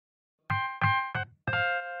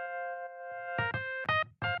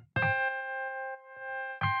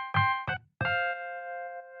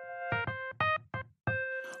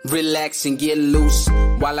Relax and get loose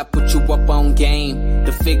while I put you up on game.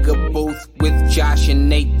 The Figure Booth with Josh and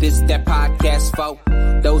Nate. This that podcast for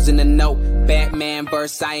those in the know. Batman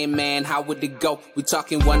vs. Iron Man, how would it go? We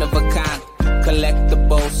talking one of a kind,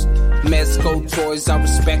 collectibles. Mezco toys are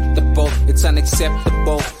respectable. It's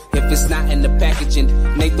unacceptable if it's not in the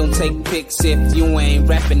packaging. Nate don't take pics if you ain't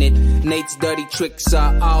rapping it. Nate's dirty tricks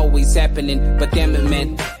are always happening. But damn it,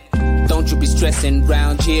 man, don't you be stressing.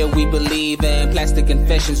 Round here we believe in plastic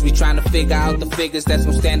confessions. We trying to figure out the figures that's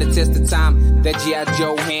gonna stand the test of time. That G.I.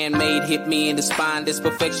 Joe handmade hit me in the spine. There's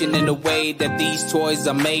perfection in the way that these toys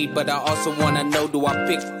are made. But I also wanna know, do I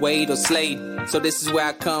pick Wade or Slade? So this is where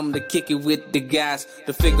I come to kick it with the guys.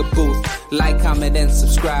 The Figure Booth. Like, comment, and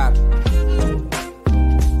subscribe.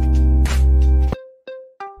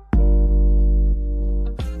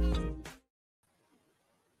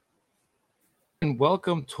 And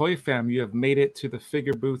welcome, Toy Fam. You have made it to the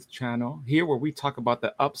Figure Booth channel, here where we talk about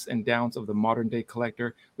the ups and downs of the modern day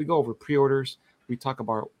collector. We go over pre-orders. We talk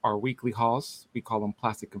about our weekly hauls. We call them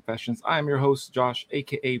Plastic Confessions. I am your host, Josh,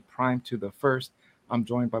 aka Prime to the First. I'm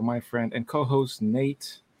joined by my friend and co-host,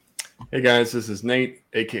 Nate. Hey guys, this is Nate,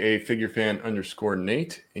 aka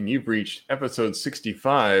FigureFan_Nate, and you've reached episode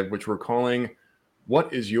 65, which we're calling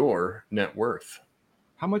 "What is Your Net Worth?"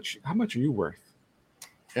 How much are you worth?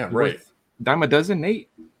 Yeah, You're right. worth dime a dozen, Nate?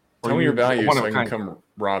 Tell me your value so I can come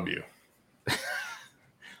rob you.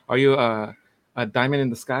 Are you a diamond in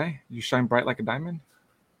the sky? You shine bright like a diamond?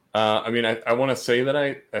 I mean, I want to say that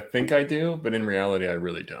I think I do, but in reality, I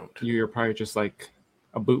really don't. You're probably just like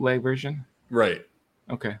a bootleg version? Right.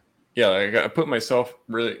 Okay. Yeah, I put myself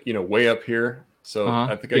really, way up here. So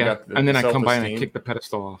I think I got the and then I come by self-esteem. and I kick the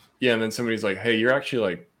pedestal off. Yeah, and then somebody's like, hey, you're actually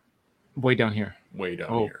like way down here. Here.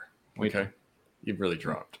 Way Okay. down. You've really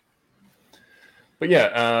dropped. But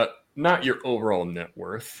yeah, not your overall net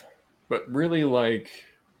worth, but really like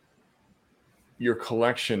your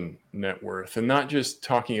collection net worth, and not just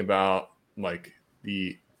talking about like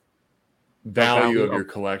the value of your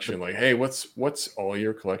collection. Like, hey, what's all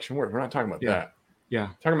your collection worth? We're not talking about that. Yeah.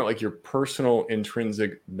 Talking about like your personal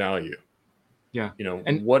intrinsic value. Yeah.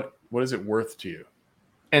 And what is it worth to you?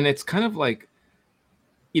 And it's kind of like,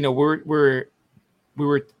 we were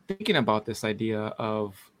thinking about this idea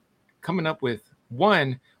of coming up with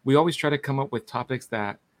one. We always try to come up with topics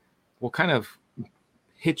that will kind of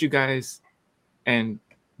hit you guys and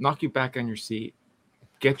knock you back on your seat,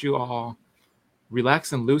 get you all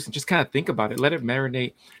relax and loose and just kind of think about it, let it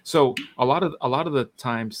marinate. So a lot of the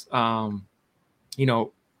times,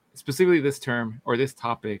 specifically this term or this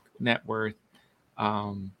topic, net worth,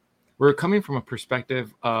 we're coming from a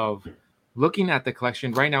perspective of looking at the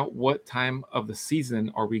collection right now. What time of the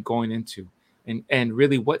season are we going into? And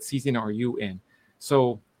really, what season are you in?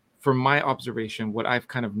 So from my observation, what I've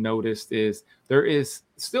kind of noticed is there is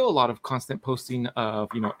still a lot of constant posting of,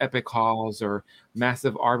 epic hauls or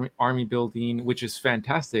massive army building, which is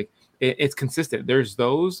fantastic. It's consistent. There's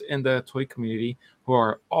those in the toy community who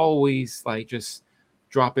are always like just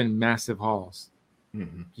dropping massive hauls.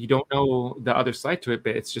 Mm-hmm. You don't know the other side to it,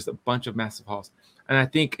 but it's just a bunch of massive hauls. And I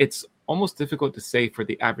think it's almost difficult to say for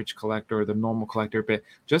the average collector or the normal collector, but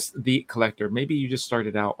just the collector. Maybe you just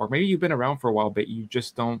started out, or maybe you've been around for a while, but you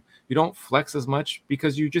don't flex as much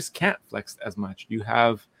because you just can't flex as much. You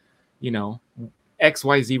have,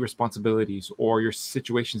 XYZ responsibilities, or your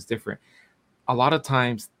situation's different. A lot of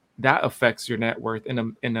times that affects your net worth in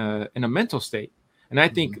a mental state. And I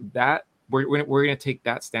think that we're going to take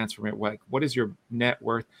that stance from it. Like, what is your net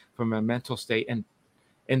worth from a mental state? And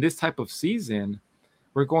in this type of season,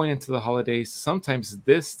 we're going into the holidays. Sometimes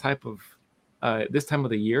this time of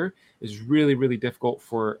the year is really, really difficult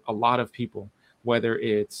for a lot of people. Whether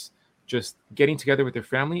it's just getting together with your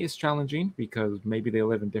family is challenging because maybe they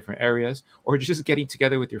live in different areas, or just getting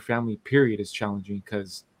together with your family period is challenging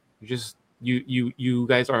because you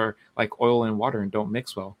guys are like oil and water and don't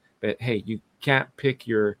mix well. But hey, you can't pick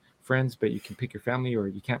your friends, but you can pick your family, or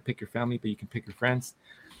you can't pick your family, but you can pick your friends.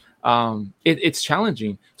 It's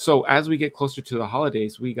challenging. So as we get closer to the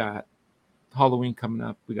holidays, we got Halloween coming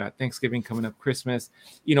up, we got Thanksgiving coming up, Christmas,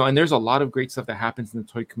 and there's a lot of great stuff that happens in the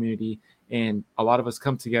toy community, and a lot of us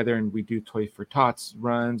come together and we do Toy for Tots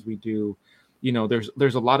runs. We do,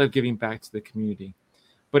 there's a lot of giving back to the community.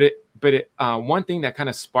 But one thing that kind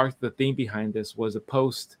of sparked the theme behind this was a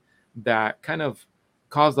post that kind of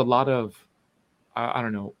caused a lot of, I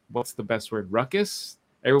don't know, what's the best word, ruckus.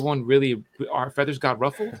 Everyone really, our feathers got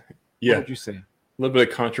ruffled. Yeah. What would you say? A little bit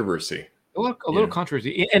of controversy. A little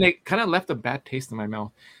controversy, and it kind of left a bad taste in my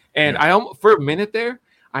mouth. And for a minute there,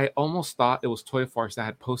 I almost thought it was Toy Farce that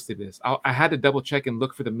had posted this. I had to double check and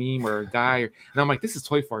look for the meme or a guy, and I'm like, this is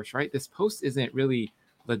Toy Farce, right? This post isn't really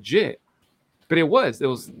legit, but it was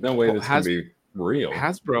no way this can be real.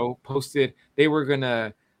 Hasbro posted they were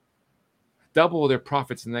gonna double their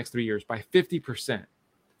profits in the next 3 years by 50%.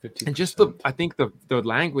 50%. And just I think the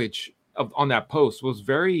language on that post was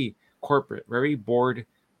very corporate, very board.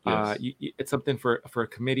 Yes. It's something for a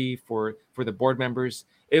committee for the board members.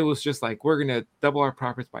 It was just like, we're gonna double our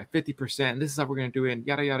profits by 50%. And this is how we're gonna do it, and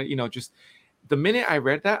yada yada. Just the minute I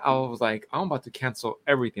read that, I was like, I'm about to cancel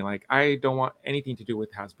everything. Like, I don't want anything to do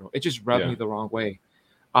with Hasbro. It just rubbed me the wrong way.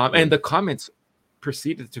 And the comments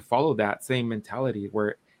proceeded to follow that same mentality,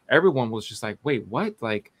 where everyone was just like, wait, what?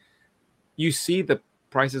 Like, you see the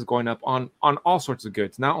prices going up on all sorts of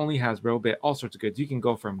goods, not only Hasbro, but all sorts of goods. You can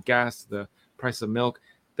go from gas to the price of milk,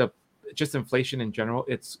 just inflation in general.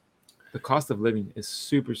 It's the cost of living is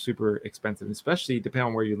super, super expensive, especially depending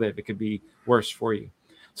on where you live. It could be worse for you.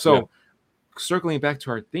 So circling back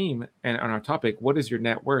to our theme and on our topic, what is your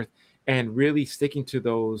net worth? And really sticking to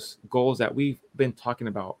those goals that we've been talking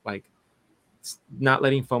about, like not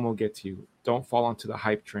letting FOMO get to you. Don't fall onto the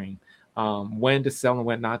hype train. When to sell and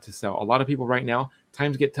when not to sell. A lot of people right now,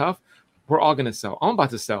 times get tough. We're all going to sell. I'm about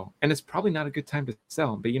to sell. And it's probably not a good time to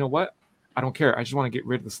sell. But you know what? I don't care. I just want to get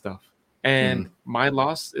rid of the stuff. And my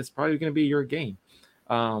loss is probably going to be your gain.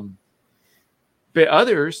 But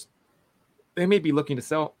others, they may be looking to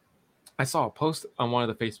sell. I saw a post on one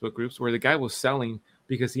of the Facebook groups where the guy was selling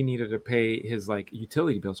because he needed to pay his like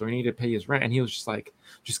utility bills, or he needed to pay his rent. And he was just like,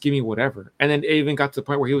 just give me whatever. And then it even got to the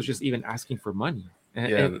point where he was just even asking for money.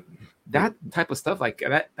 And that type of stuff, like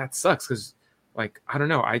that sucks. Cause like, I don't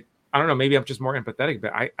know. I don't know. Maybe I'm just more empathetic,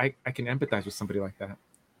 but I can empathize with somebody like that.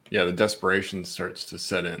 Yeah. The desperation starts to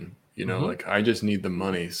set in, like, I just need the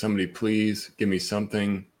money. Somebody please give me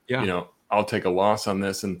something. Yeah. I'll take a loss on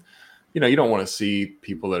this. And, you don't want to see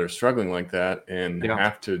people that are struggling like that and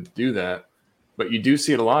have to do that. But you do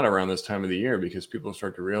see it a lot around this time of the year, because people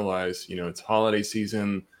start to realize, it's holiday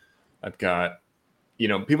season. I've got,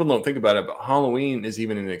 people don't think about it, but Halloween is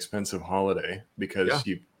even an expensive holiday, because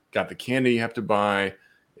you've got the candy you have to buy.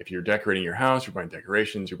 If you're decorating your house, you're buying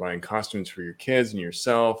decorations, you're buying costumes for your kids and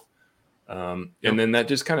yourself. And then that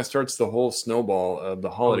just kind of starts the whole snowball of the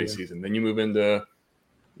holiday season. Then you move into,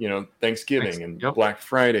 Thanksgiving and Black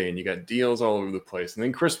Friday, and you got deals all over the place. And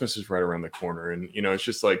then Christmas is right around the corner. And, it's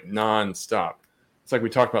just like nonstop. It's like we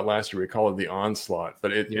talked about last year. We call it the onslaught,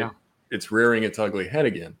 but it's rearing its ugly head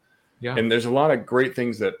again. Yeah. And there's a lot of great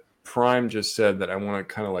things that Prime just said that I want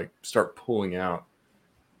to kind of like start pulling out.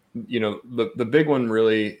 The big one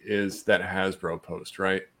really is that Hasbro post,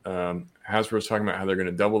 right? Hasbro's talking about how they're going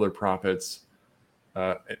to double their profits,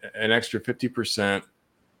 an extra 50%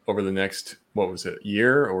 over the next, what was it,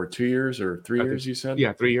 year or 2 years or 3 years, you said?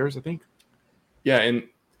 Yeah, 3 years, I think. Yeah, and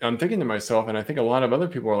I'm thinking to myself, and I think a lot of other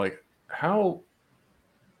people are like, how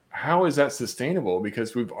is that sustainable?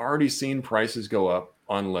 Because we've already seen prices go up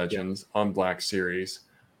on Legends, on Black Series,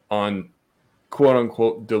 on quote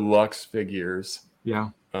unquote deluxe figures. Yeah.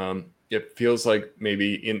 It feels like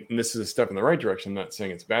maybe and this is a step in the right direction. I'm not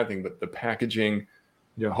saying it's a bad thing, but the packaging,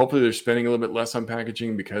 hopefully they're spending a little bit less on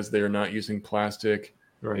packaging because they're not using plastic.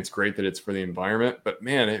 Right. It's great that it's for the environment, but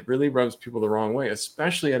man, it really rubs people the wrong way,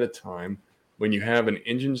 especially at a time when you have an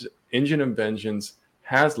Engine of Vengeance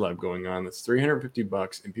HasLab going on that's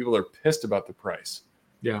 $350 and people are pissed about the price.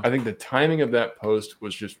 Yeah. I think the timing of that post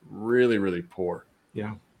was just really, really poor.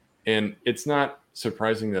 Yeah. And it's not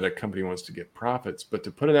surprising that a company wants to get profits, but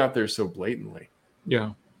to put it out there so blatantly,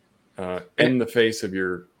 in the face of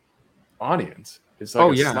your audience, it's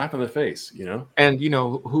like a slap in the face, And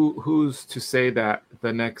who's to say that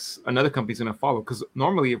another company's going to follow? Because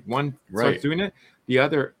normally, if one starts doing it, the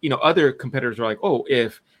other, other competitors are like, oh,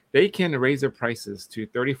 if they can raise their prices to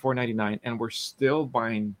 $34.99, and we're still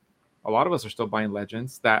buying. A lot of us are still buying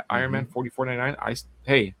Legends. That Iron Man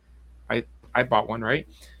 $44.99. I bought one, right?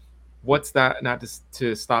 What's that not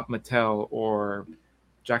to stop Mattel or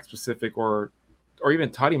Jakks Pacific or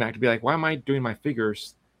even Toddy Mac to be like, why am I doing my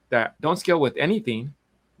figures that don't scale with anything?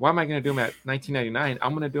 Why am I going to do them at $19.99?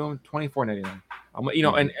 I'm going to do them $24.99.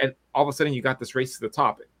 And all of a sudden you got this race to the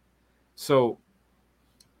top. So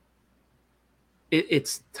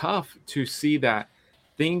it's tough to see that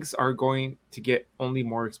things are going to get only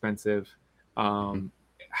more expensive.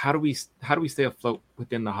 How do we stay afloat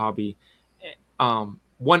within the hobby?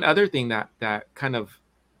 One other thing that kind of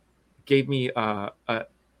gave me a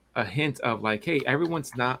hint of like, hey,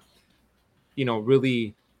 everyone's not,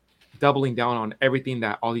 really doubling down on everything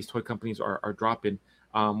that all these toy companies are dropping.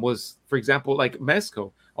 Was, for example, like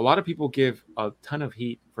Mezco. A lot of people give a ton of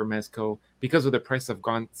heat for Mezco because of the price have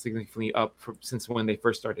gone significantly up since when they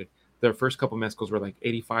first started. Their first couple Mezcos were like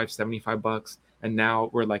 $85, $75. and now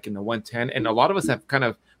we're like in the 110. And a lot of us have kind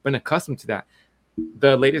of been accustomed to that.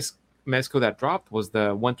 The latest Mezco that dropped was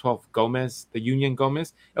the 112 Gomez, the Union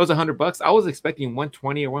Gomez. It was $100. I was expecting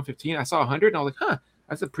 120 or 115. I saw 100 and I was like, huh,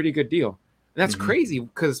 that's a pretty good deal. And that's crazy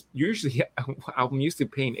because usually I'm used to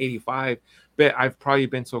paying 85, but I've probably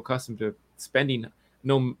been so accustomed to spending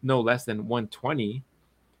no less than 120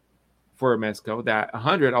 for a Mezco that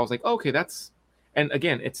 100. I was like, okay, that's, and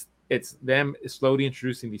again, it's them slowly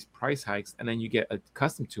introducing these price hikes, and then you get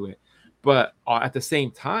accustomed to it. But at the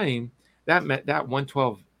same time, that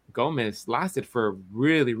 112 Gomez lasted for a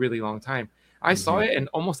really, really long time. I saw it, and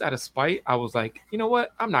almost out of spite, I was like, you know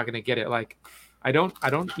what? I'm not gonna get it. Like, I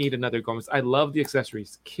don't need another Gomez. I love the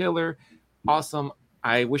accessories, killer, awesome.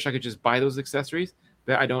 I wish I could just buy those accessories,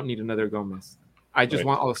 but I don't need another Gomez. I just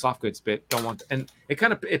want all the soft goods, but don't want. And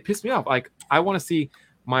it pissed me off. Like, I want to see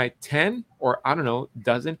my 10 or I don't know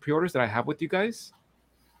dozen pre-orders that I have with you guys.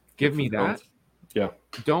 Give me that. Yeah.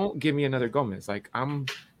 Don't give me another Gomez. Like,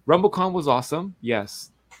 RumbleCon was awesome.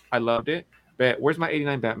 Yes, I loved it. But where's my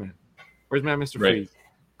 89 Batman? Where's my Mr. Freeze?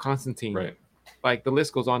 Constantine. Right. Like, the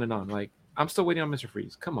list goes on and on. Like, I'm still waiting on Mr.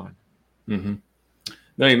 Freeze. Come on.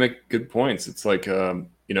 No, you make good points. It's like,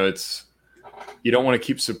 it's, you don't want to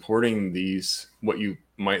keep supporting these, what you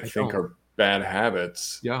might think are bad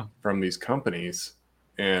habits from these companies.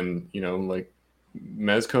 And, like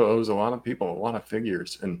Mezco owes a lot of people, a lot of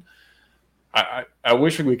figures. And I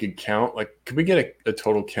wish we could count, like, could we get a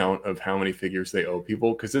total count of how many figures they owe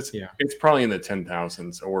people? Because it's probably in the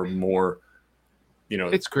 10,000s or more,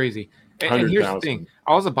 It's crazy. And here's the thing.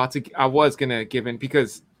 I was going to give in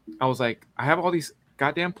because I was like, I have all these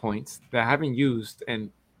goddamn points that I haven't used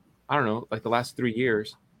in, I don't know, like the last 3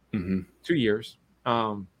 years, 2 years.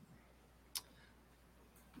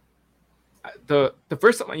 The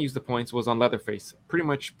first time I used the points was on Leatherface. Pretty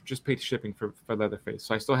much just paid shipping for Leatherface.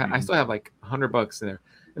 So I still have like $100 in there.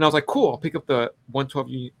 And I was like, cool, I'll pick up the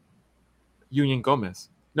 112 Union Gomez.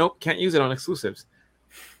 Nope, can't use it on exclusives.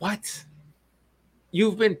 What?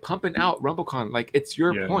 You've been pumping out RumbleCon like it's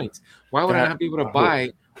your points. Why would I not be able to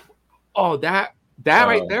buy? Oh, that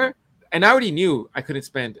right there. And I already knew I couldn't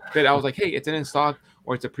spend, but I was like, hey, it's in stock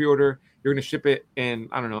or it's a pre-order. You're going to ship it in,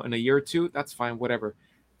 I don't know, in a year or two. That's fine, whatever.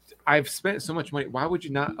 I've spent so much money. Why would you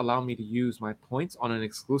not allow me to use my points on an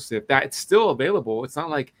exclusive that it's still available? It's not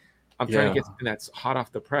like I'm trying to get something that's hot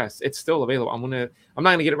off the press. It's still available. I'm not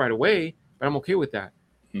going to get it right away, but I'm okay with that.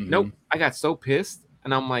 Nope. I got so pissed.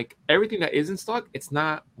 And I'm like, everything that is in stock, it's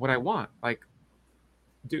not what I want. Like,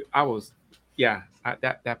 dude,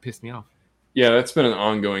 that pissed me off. Yeah, that's been an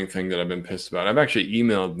ongoing thing that I've been pissed about. I've actually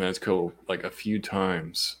emailed Mezco like a few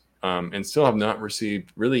times and still have not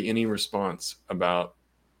received really any response about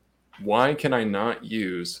why can I not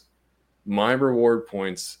use my reward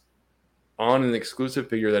points on an exclusive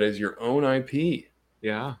figure that is your own IP?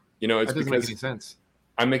 Yeah. It's that doesn't make any sense.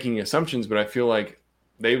 I'm making assumptions, but I feel like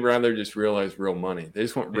they'd rather just realize real money. They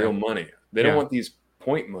just want real money. They don't want these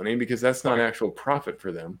point money because that's not actual profit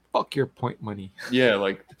for them. Fuck your point money. Yeah,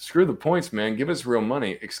 like screw the points, man. Give us real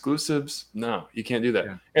money. Exclusives, no, you can't do that.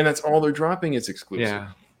 Yeah. And that's all they're dropping is exclusive.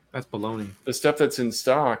 Yeah, that's baloney. The stuff that's in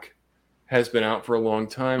stock has been out for a long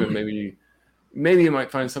time, and maybe you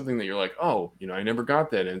might find something that you're like, oh, I never got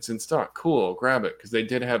that, and it's in stock. Cool, grab it, because they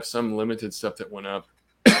did have some limited stuff that went up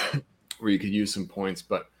where you could use some points,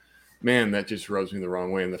 but man, that just rubs me the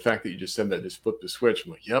wrong way. And the fact that you just said that just flipped the switch.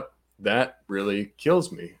 I'm like, yep, that really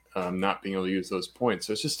kills me, not being able to use those points.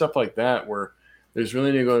 So it's just stuff like that where there's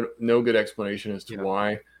really no good explanation as to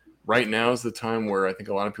why. Right now is the time where I think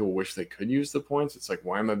a lot of people wish they could use the points. It's like,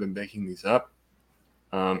 why am I been making these up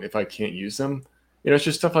if I can't use them? It's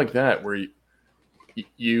just stuff like that where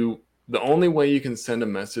you the only way you can send a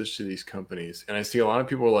message to these companies, and I see a lot of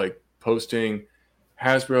people like posting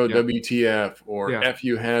Hasbro WTF or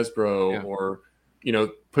FU Hasbro or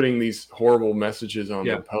putting these horrible messages on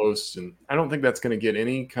their posts, and I don't think that's going to get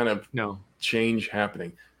any kind of change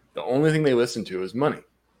happening. The only thing they listen to is money.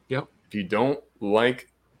 Yep. If you don't like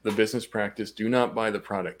the business practice, do not buy the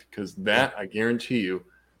product, because that I guarantee you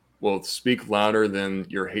will speak louder than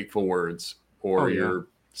your hateful words or your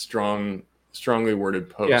strongly worded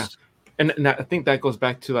post. Yeah. And I think that goes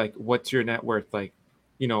back to like, what's your net worth? Like,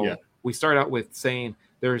 we start out with saying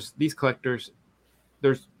there's these collectors,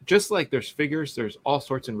 there's figures, there's all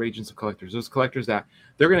sorts and regions of collectors. Those collectors that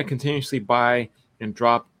they're going to continuously buy and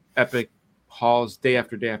drop epic hauls day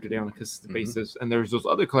after day after day on a consistent basis. And there's those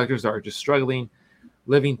other collectors that are just struggling,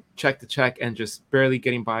 living check to check and just barely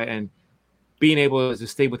getting by and being able to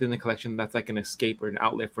stay within the collection. That's like an escape or an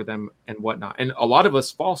outlet for them and whatnot. And a lot of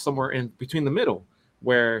us fall somewhere in between the middle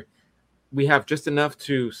where we have just enough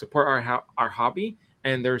to support our hobby.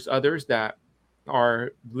 And there's others that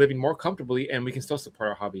are living more comfortably, and we can still support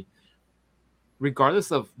our hobby,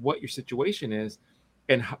 regardless of what your situation is.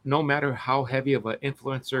 And no matter how heavy of an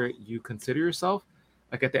influencer you consider yourself,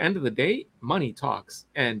 like at the end of the day, money talks.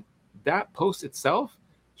 And that post itself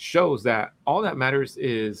shows that all that matters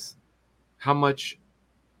is how much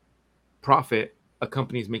profit a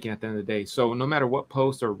company is making at the end of the day. So no matter what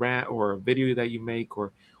post or rant or video that you make,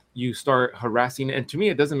 or you start harassing, and to me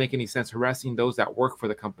it doesn't make any sense harassing those that work for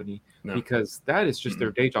the company, because that is just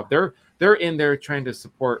their day job. They're in there trying to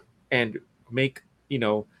support and make,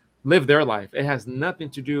 live their life. It has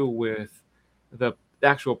nothing to do with the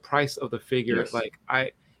actual price of the figure. Yes. Like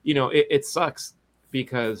it sucks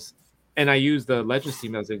because, and I use the Legends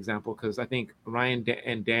team as an example because I think Ryan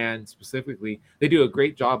and Dan specifically, they do a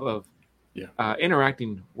great job of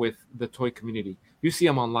interacting with the toy community. You see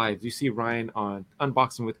them on live. You see Ryan on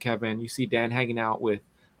Unboxing with Kevin. You see Dan hanging out with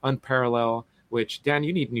Unparallel, which, Dan,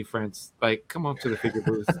 you need new friends. Like, come on to the figure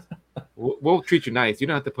booth. We'll treat you nice. You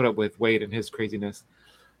don't have to put up with Wade and his craziness.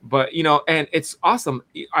 But, and it's awesome.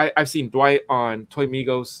 I've seen Dwight on Toy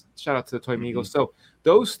Migos. Shout out to the Toy Migos. So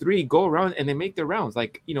those three go around and they make their rounds.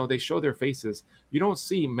 Like, they show their faces. You don't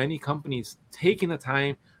see many companies taking the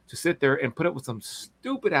time to sit there and put up with some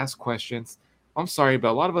stupid ass questions. I'm sorry,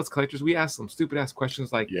 but a lot of us collectors, we ask some stupid ass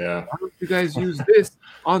questions like, why don't you guys use this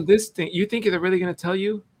on this thing? You think they're really going to tell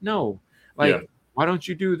you? No. Like, why don't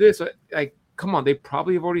you do this? Like, come on. They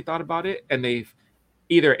probably have already thought about it, and they've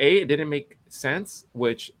either it didn't make sense,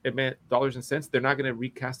 which it meant dollars and cents. They're not going to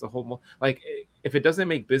recast the whole like, if it doesn't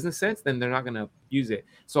make business sense, then they're not going to use it.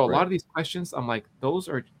 So a lot of these questions, I'm like, those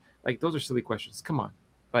are silly questions. Come on.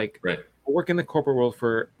 Like, work in the corporate world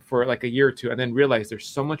for like a year or two, and then realize there's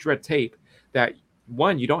so much red tape that,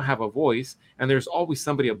 one, you don't have a voice, and there's always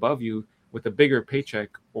somebody above you with a bigger paycheck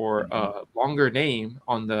or a longer name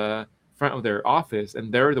on the front of their office,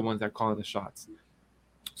 and they're the ones that are calling the shots.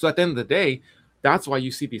 So at the end of the day, that's why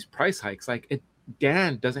you see these price hikes. Like,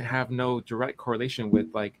 Dan doesn't have no direct correlation with,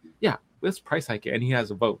 like, let's price hike it, and he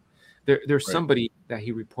has a vote. There's somebody that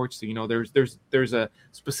he reports to. There's a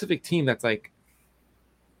specific team that's like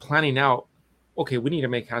planning out, okay, we need to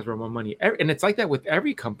make Hasbro more money. And it's like that with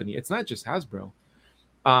every company. It's not just Hasbro.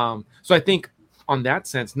 So I think on that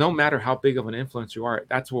sense, no matter how big of an influence you are,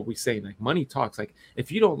 that's what we say. Like, money talks. Like,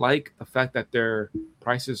 if you don't like the fact that their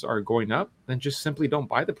prices are going up, then just simply don't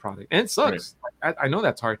buy the product. And it sucks. I know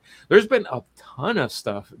that's hard. There's been a ton of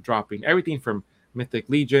stuff dropping. Everything from Mythic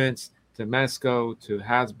Legions to Mezco to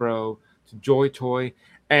Hasbro to Joy Toy.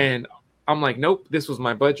 And I'm like, nope, this was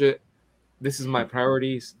my budget. This is my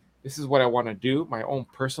priorities. This is what I want to do. My own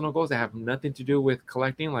personal goals that have nothing to do with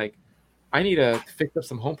collecting. Like, I need to fix up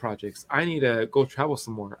some home projects. I need to go travel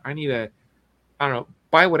some more. I need to,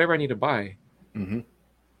 buy whatever I need to buy.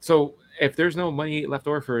 So if there's no money left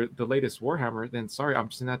over for the latest Warhammer, then sorry, I'm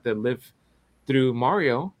just going to have to live through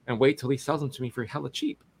Mario and wait till he sells them to me for hella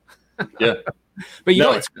cheap. But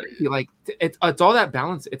it's crazy. Like, it's all that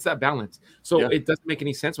balance. It's that balance. So it doesn't make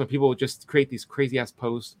any sense when people just create these crazy ass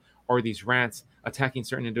posts or these rants attacking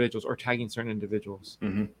certain individuals or tagging certain individuals.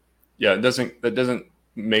 That doesn't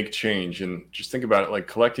make change. And just think about it, like,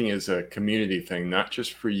 collecting is a community thing, not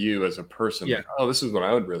just for you as a person. Like, oh, this is what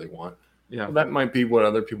I would really want. Well, that might be what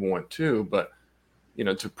other people want too. But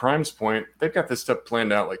to Prime's point, they've got this stuff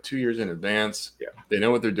planned out like 2 years in advance. They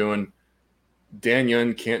know what they're doing. Dan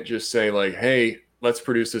Yun can't just say, like, hey, let's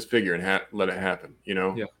produce this figure and let it happen.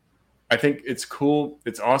 I think it's cool.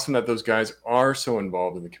 It's awesome that those guys are so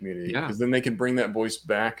involved in the community, because then they can bring that voice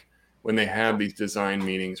back when they have these design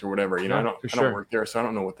meetings or whatever. I don't work there, so I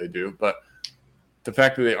don't know what they do. But the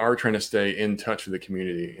fact that they are trying to stay in touch with the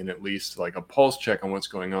community and at least like a pulse check on what's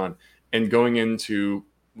going on, and going into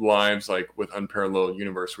lives like with Unparalleled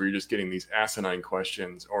Universe where you're just getting these asinine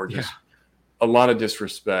questions or just a lot of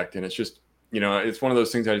disrespect. And it's just, it's one of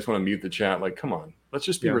those things I just want to mute the chat. Like, come on, let's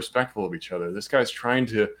just be respectful of each other. This guy's trying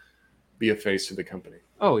to be a face to the company.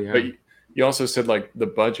 Oh yeah. But you also said, like, the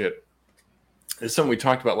budget is something we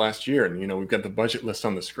talked about last year, and we've got the budget list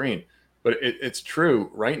on the screen. But it's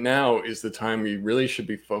true. Right now is the time we really should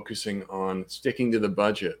be focusing on sticking to the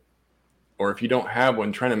budget, or if you don't have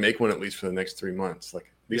one, trying to make one at least for the next 3 months.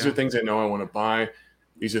 Like, these are things I know I want to buy.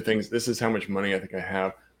 These are things. This is how much money I think I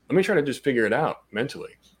have. Let me try to just figure it out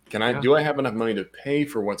mentally. Do I have enough money to pay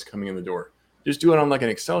for what's coming in the door? Just do it on like an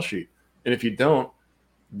Excel sheet. And if you don't,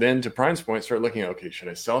 then to Prime's point, start looking at, okay, should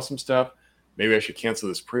I sell some stuff? Maybe I should cancel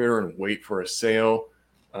this pre-order and wait for a sale,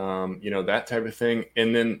 that type of thing.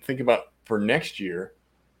 And then think about for next year,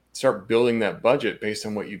 start building that budget based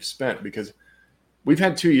on what you've spent, because we've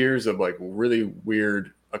had 2 years of like really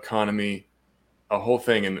weird economy. a whole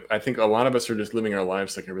thing. And I think a lot of us are just living our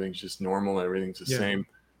lives like everything's just normal and everything's the same.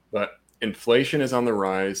 But inflation is on the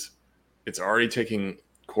rise. It's already taking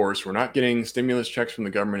course. We're not getting stimulus checks from the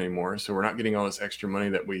government anymore. So we're not getting all this extra money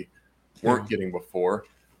that we weren't getting before.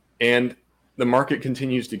 And the market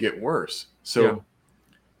continues to get worse. So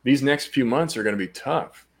these next few months are going to be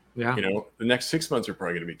tough. Yeah. You know, the next 6 months are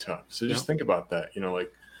probably going to be tough. So just think about that. You know,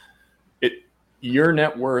 like your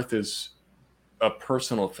net worth is a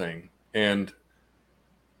personal thing. And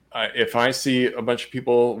if I see a bunch of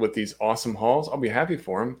people with these awesome hauls, I'll be happy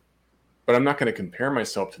for them, but I'm not going to compare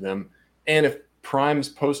myself to them. And if Prime's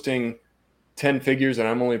posting 10 figures and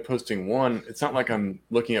I'm only posting one, it's not like I'm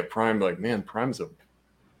looking at Prime like, man, Prime's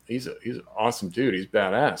he's an awesome dude. He's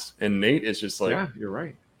badass. And Nate is just like, yeah, you're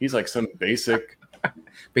right. He's like some basic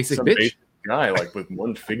bitch guy, like with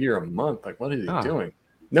one figure a month. Like, what is he doing?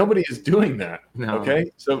 Nobody is doing that. No.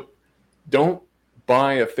 Okay. So don't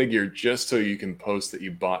buy a figure just so you can post that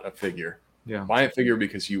you bought a figure. Yeah. Buy a figure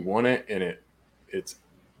because you want it, and it's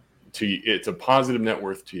a positive net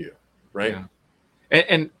worth to you, right? Yeah.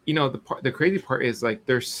 And you know, the crazy part is like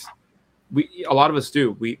a lot of us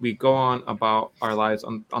do. We go on about our lives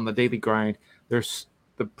on the daily grind. There's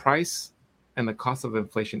the price and the cost of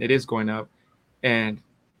inflation. It is going up, and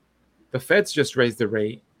the Feds just raised the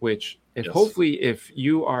rate, which hopefully if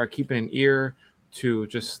you are keeping an ear to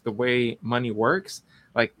just the way money works,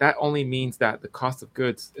 like that only means that the cost of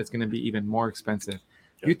goods is going to be even more expensive.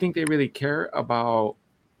 Yeah. You think they really care about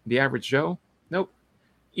the average Joe? Nope.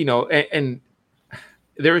 You know, and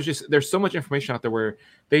there's so much information out there where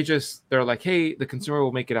they're like, hey, the consumer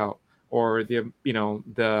will make it out, or the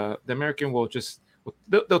American will just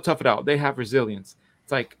they'll tough it out. They have resilience.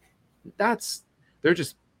 It's like they're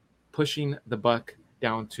just pushing the buck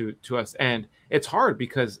down to us, and it's hard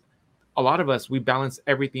because a lot of us, we balance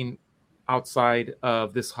everything outside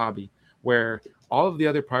of this hobby, where all of the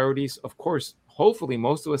other priorities, of course, hopefully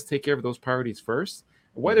most of us take care of those priorities first,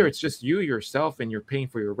 whether it's just you yourself and you're paying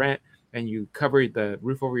for your rent and you cover the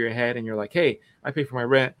roof over your head and you're like, hey, I pay for my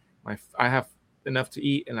rent, I have enough to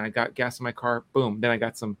eat and I got gas in my car, boom, then I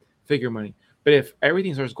got some figure money. But if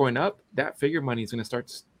everything starts going up, that figure money is going to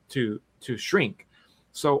start to shrink.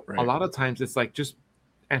 So a lot of times it's like just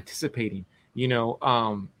anticipating,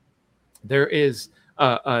 there is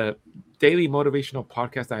a daily motivational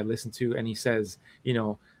podcast I listen to, and he says,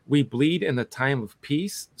 we bleed in the time of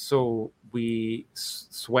peace, so we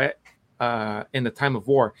sweat in the time of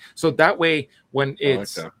war. So that way, when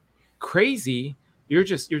it's crazy, you're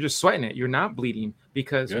just sweating it. You're not bleeding,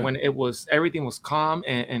 because when everything was calm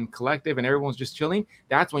and collective and everyone's just chilling,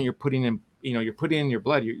 that's when you're putting in, you're putting in your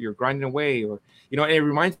blood, you're grinding away, or, and it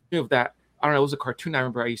reminds me of that. I don't know, it was a cartoon I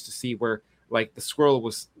remember I used to see where like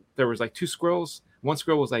there was like two squirrels. One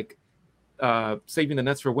squirrel was like saving the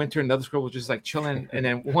nuts for winter, and another squirrel was just like chilling. And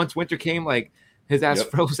then once winter came, like his ass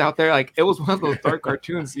froze out there. Like it was one of those dark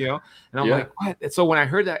cartoons, And I'm like, what? And so when I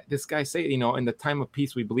heard that this guy say, in the time of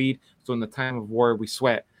peace we bleed, so in the time of war we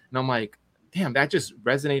sweat. And I'm like, damn, that just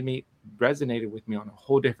resonated with me on a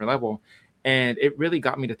whole different level. And it really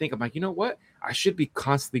got me to think. I'm like, you know what? I should be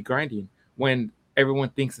constantly grinding when everyone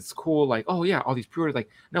thinks it's cool. Like, oh yeah, all these pre-orders. Like,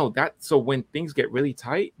 no, so when things get really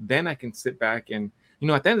tight, then I can sit back and,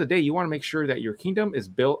 at the end of the day, you want to make sure that your kingdom is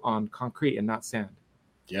built on concrete and not sand.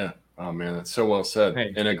 Yeah. Oh man, that's so well said.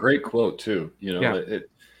 Hey. And a great quote too.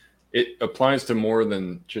 It applies to more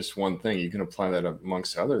than just one thing. You can apply that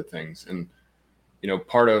amongst other things. And,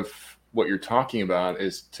 part of what you're talking about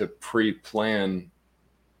is to pre-plan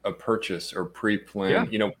a purchase or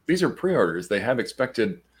pre-plan. These are pre-orders. They have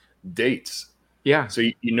expected dates. Yeah. So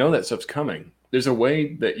that stuff's coming. There's a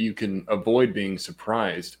way that you can avoid being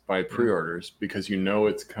surprised by pre-orders because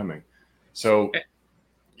it's coming. So,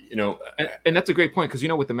 and that's a great point, because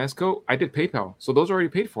with the Mezco, I did PayPal, so those are already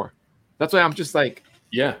paid for. That's why I'm just like,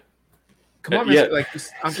 come on, man. Like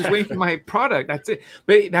I'm just waiting for my product. That's it.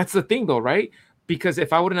 But that's the thing, though, right? Because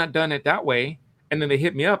if I would have not done it that way, and then they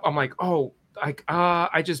hit me up, I'm like, oh,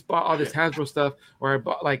 I just bought all this Hasbro stuff, or I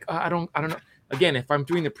bought I don't know. Again, if I'm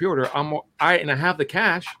doing the pre-order, I have the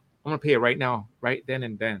cash, I'm gonna pay it right now, right then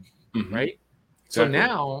and then, right? Exactly. So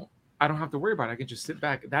now I don't have to worry about it. I can just sit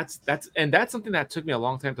back. That's something that took me a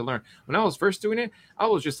long time to learn. When I was first doing it, I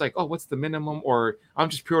was just like, oh, what's the minimum? Or I'm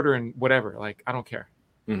just pre-ordering whatever. Like, I don't care.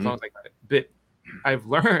 As long as I got it. But I've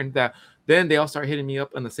learned that then they all start hitting me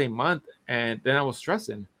up in the same month, and then I was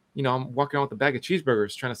stressing. I'm walking around with a bag of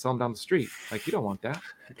cheeseburgers trying to sell them down the street. Like, you don't want that.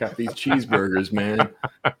 I got these cheeseburgers, man.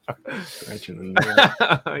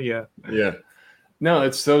 Yeah. No,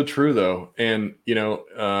 it's so true though. And,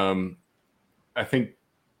 I think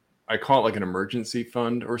I call it like an emergency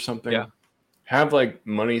fund or something. Yeah. Have like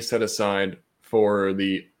money set aside for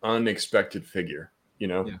the unexpected figure. You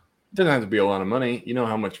know, Yeah. it doesn't have to be a lot of money. You know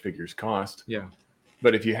how much figures cost. Yeah.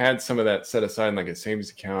 But if you had some of that set aside in like a savings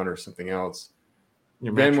account or something else,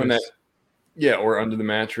 Your then when that, mattress. yeah, or under the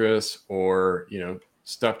mattress, or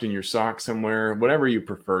stuffed in your sock somewhere, whatever you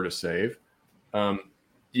prefer to save,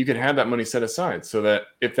 you can have that money set aside so that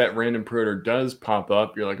if that random pre-order does pop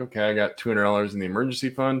up, you're like, okay, I got $200 in the emergency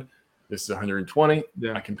fund. This is 120.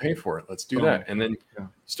 Yeah. I can pay for it. Let's do Boom. that, and then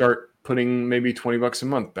start putting maybe $20 a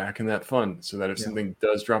month back in that fund so that if something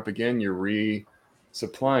does drop again, you're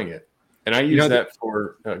resupplying it. And I use that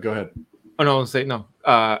for. Go ahead. Oh no, say no.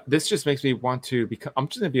 This just makes me want to become. I'm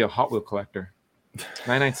just gonna be a Hot Wheel collector.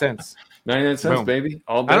 99 cents. 99 cents, Boom. baby.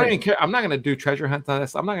 All day. I don't even care. I'm not gonna do treasure hunts on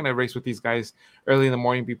this. I'm not gonna race with these guys early in the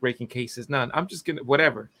morning, be breaking cases. None. I'm just gonna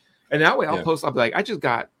whatever. And that way, I'll post. I'll be like, I just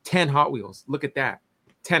got 10 Hot Wheels. Look at that.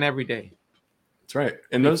 10 every day. That's right.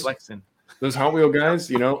 And those Hot Wheel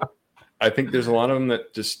guys, I think there's a lot of them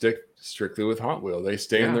that just stick strictly with Hot Wheel. They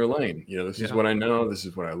stay in their lane. This is what I know. This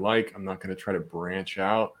is what I like. I'm not going to try to branch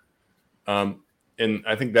out. And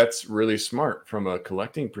I think that's really smart from a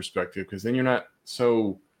collecting perspective, because then you're not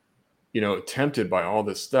so, tempted by all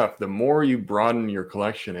this stuff. The more you broaden your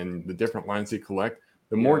collection and the different lines you collect,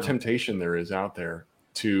 the more temptation there is out there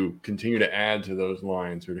to continue to add to those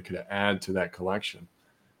lines or to add to that collection.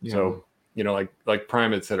 Yeah. So, like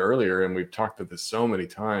Prime had said earlier, and we've talked about this so many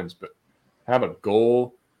times, but have a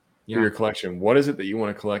goal for your collection. What is it that you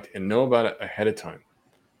want to collect, and know about it ahead of time?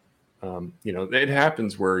 It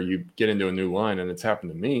happens where you get into a new line, and it's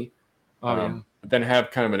happened to me. But then have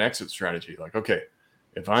kind of an exit strategy. Like, okay,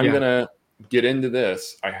 if I'm going to get into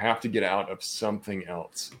this, I have to get out of something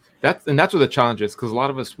else. That's where the challenge is, because a lot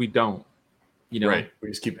of us, we don't, Right. We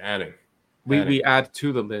just keep adding. We add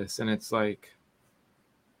to the list, and it's like,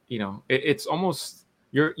 it's almost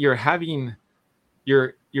you're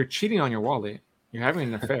cheating on your wallet. You're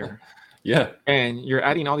having an affair. Yeah. And you're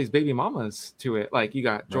adding all these baby mamas to it. Like, you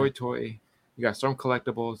got Joy Toy, you got Storm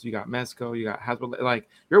Collectibles, you got Mezco, you got Hasbro. Like,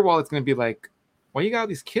 your wallet's going to be like, why you got all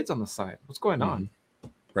these kids on the side? What's going on?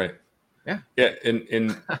 Right. Yeah. Yeah.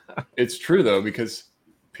 And it's true, though, because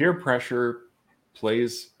peer pressure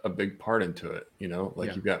plays a big part into it.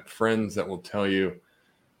 You've got friends that will tell you.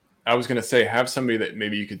 I was going to say, have somebody that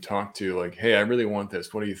maybe you could talk to, like, hey, I really want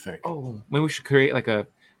this. What do you think? Oh, maybe we should create like a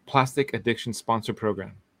plastic addiction sponsor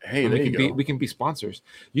program. Hey, there you go. We can be sponsors.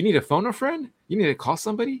 You need to phone a friend? You need to call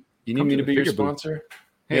somebody? You need me to be your sponsor?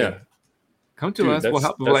 Hey, come to us. We'll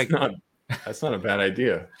help. That's not a bad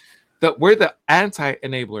idea. We're the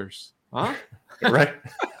anti-enablers. Huh? Right.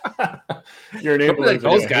 You're enabling like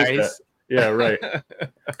those guys. Yeah, right.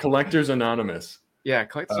 Collectors Anonymous. Yeah,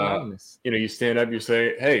 Collectors Anonymous. You stand up, you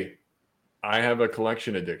say, hey, I have a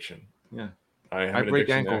collection addiction. Yeah. I have an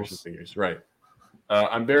addiction to action figures. Right.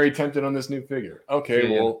 I'm very tempted on this new figure. Okay,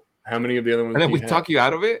 how many of the other ones and then do you have? talk you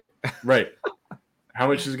out of it? Right. How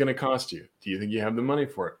much is it going to cost you? Do you think you have the money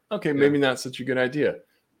for it? Okay, maybe not such a good idea.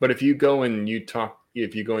 But if you go and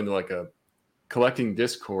if you go into like a collecting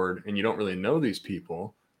Discord and you don't really know these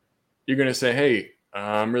people, you're going to say, hey,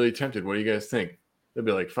 I'm really tempted. What do you guys think? They'll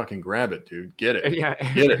be like, fucking grab it, dude. Get it. Yeah,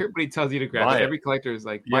 get everybody tells you to grab it. Every collector is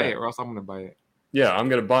like, buy it, or else I'm going to buy it. Yeah, I'm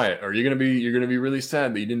going to buy it. Or you're going to be really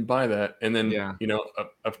sad that you didn't buy that. And then,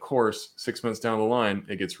 of course, 6 months down the line,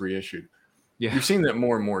 it gets reissued. Yeah. You've seen that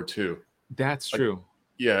more and more too. That's true.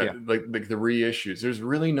 Yeah, like the reissues. There's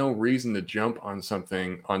really no reason to jump on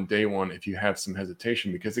something on day one if you have some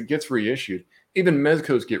hesitation, because it gets reissued. Even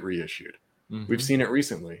Mezcos get reissued. Mm-hmm. We've seen it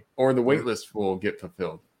recently. Or the waitlist will get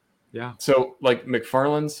fulfilled. Yeah. So like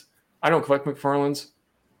McFarlane's, I don't collect McFarlane's.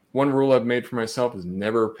 One rule I've made for myself is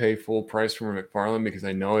never pay full price for a McFarlane, because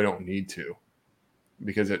I know I don't need to.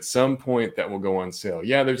 Because at some point that will go on sale.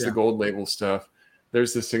 Yeah, there's the gold label stuff.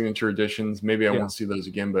 There's the signature editions. Maybe I won't see those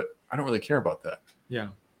again, but I don't really care about that. Yeah.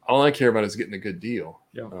 All I care about is getting a good deal.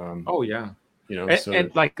 Yeah. So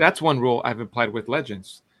and like that's one rule I've applied with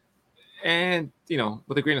Legends, and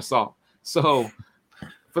with a grain of salt. So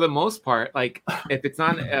for the most part, like if it's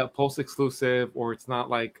not a Pulse exclusive, or it's not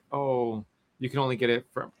like, oh, you can only get it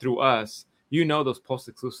through us, those Pulse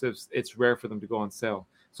exclusives, it's rare for them to go on sale.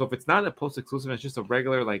 So if it's not a Pulse exclusive, it's just a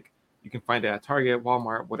regular, like you can find it at Target,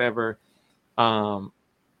 Walmart, whatever.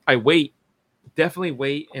 I definitely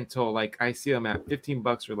wait until like I see them at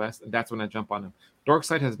 $15 or less, and that's when I jump on them.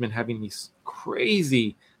 Dorkside has been having these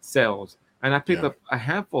crazy sales, and I picked up a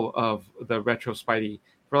handful of the retro Spidey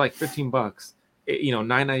for like $15.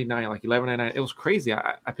 $9.99, like $11.99. It was crazy.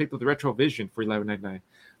 I picked up the Retro Vision for $11.99.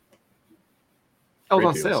 It was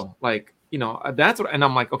on sale. Like, that's what, and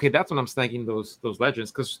I'm like, okay, that's when I'm snagging those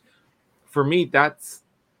Legends, because for me that's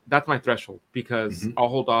my threshold, because I'll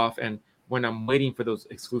hold off, and when I'm waiting for those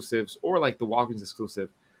exclusives, or like the Walgreens exclusive,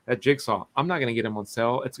 that Jigsaw, I'm not gonna get them on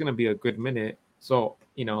sale. It's gonna be a good minute. So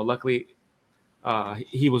luckily,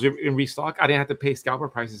 he was in restock. I didn't have to pay scalper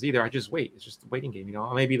prices either. I just wait. It's just a waiting game.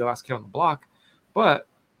 I may be the last kid on the block, but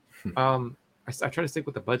I try to stick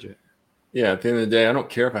with the budget. Yeah, at the end of the day, I don't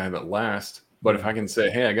care if I have it last, but if I can say,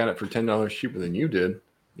 hey, I got it for $10 cheaper than you did,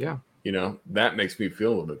 yeah, that makes me feel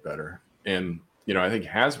a little bit better. And I think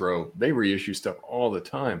Hasbro, they reissue stuff all the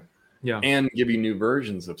time. Yeah. And give you new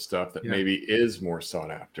versions of stuff that maybe is more sought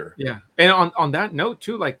after. Yeah. And on that note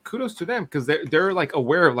too, like kudos to them, because they're like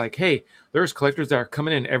aware of like, hey, there's collectors that are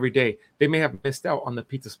coming in every day. They may have missed out on the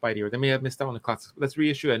Pizza Spidey, or they may have missed out on the classic. Let's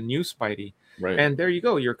reissue a new Spidey. Right. And there you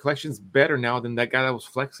go. Your collection's better now than that guy that was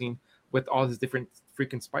flexing with all his different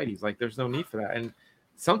freaking Spideys. Like there's no need for that. And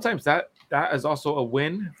sometimes that is also a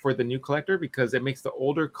win for the new collector, because it makes the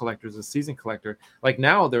older collectors, a seasoned collector, like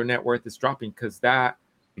now their net worth is dropping, because that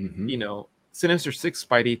Sinister Six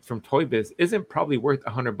Spidey from Toy Biz isn't probably worth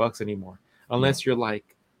 $100 anymore, unless you're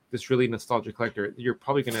like this really nostalgic collector. You're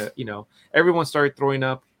probably gonna, everyone started throwing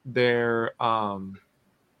up their on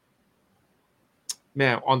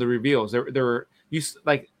the reveals. There used,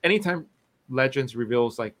 like, anytime Legends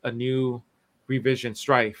reveals like a new revision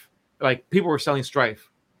Strife, like people were selling Strife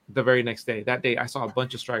the very next day. That day I saw a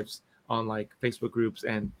bunch of Strifes on like Facebook groups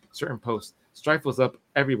and certain posts. Strife was up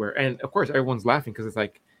everywhere, and of course everyone's laughing because it's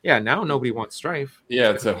like, yeah, now nobody wants Strife. Yeah,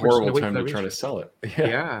 it's a horrible time to try to sell it.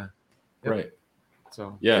 Yeah. Yep. Right.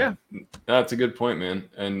 So yeah, that's a good point, man.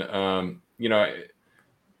 And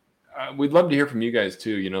we'd love to hear from you guys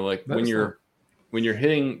too. Like when you're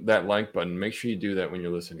hitting that like button, make sure you do that when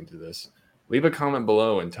you're listening to this. Leave a comment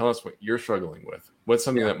below and tell us what you're struggling with. What's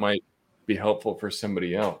something that might be helpful for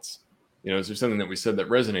somebody else? Is there something that we said that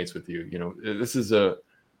resonates with you? This is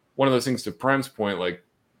one of those things, to Prime's point, like,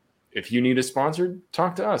 if you need a sponsor,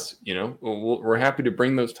 talk to us. We're happy to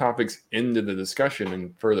bring those topics into the discussion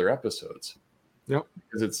in further episodes. Yep.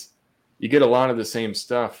 Because you get a lot of the same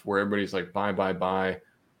stuff where everybody's like, buy,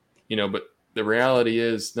 but the reality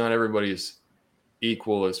is not everybody's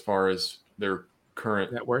equal as far as their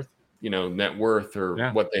current net worth,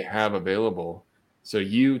 or what they have available. So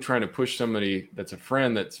you trying to push somebody that's a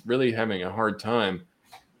friend that's really having a hard time,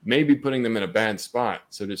 maybe putting them in a bad spot.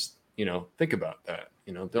 So just, think about that.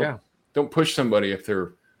 Don't push somebody if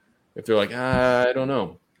they're like, I don't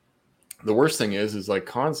know. The worst thing is like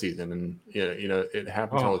con season, and it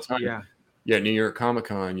happens all the time. Yeah, New York Comic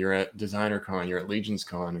Con, you're at Designer Con, you're at Legion's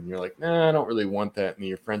Con, and you're like, nah, I don't really want that. And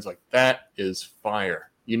your friend's like, that is fire.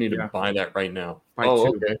 You need to buy that right now.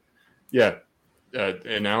 Okay. Yeah.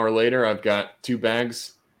 An hour later, I've got 2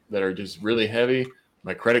 bags that are just really heavy.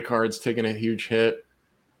 My credit card's taking a huge hit.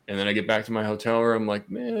 And then I get back to my hotel room, I'm like,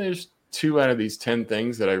 man, there's 2 out of these 10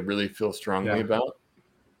 things that I really feel strongly about.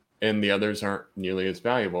 And the others aren't nearly as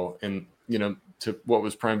valuable. And, to what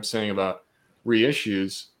was Prime saying about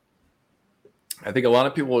reissues, I think a lot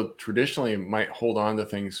of people traditionally might hold on to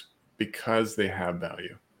things because they have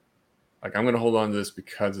value. Like, I'm going to hold on to this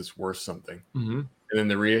because it's worth something. Mm-hmm. And then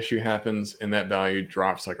the reissue happens and that value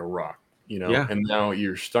drops like a rock, and now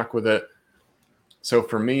you're stuck with it. So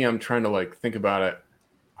for me, I'm trying to like think about it.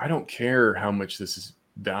 I don't care how much this is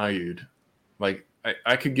valued. Like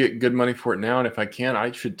I could get good money for it now. And if I can,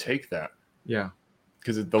 I should take that. Yeah.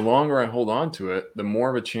 Because the longer I hold on to it, the more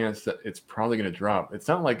of a chance that it's probably going to drop. It's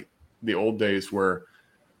not like the old days where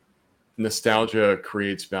nostalgia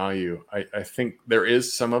creates value. I think there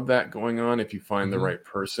is some of that going on if you find the right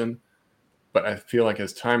person. But I feel like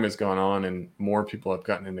as time has gone on and more people have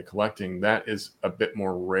gotten into collecting, that is a bit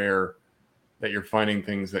more rare, that you're finding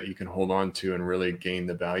things that you can hold on to and really gain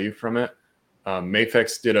the value from it.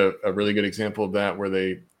 Mafex did a really good example of that, where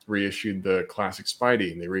they reissued the classic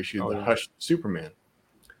Spidey and they reissued the Hush Superman.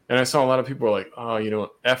 And I saw a lot of people were like,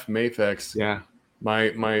 F Mafex. Yeah.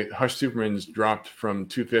 My Hush Superman's dropped from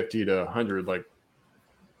 250 to 100. Like,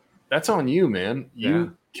 that's on you, man.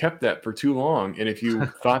 You kept that for too long. And if you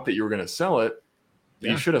thought that you were going to sell it,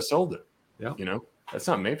 you should have sold it. Yeah. That's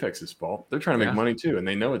not Mafex's fault. They're trying to make money too, and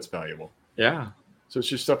they know it's valuable. Yeah. So it's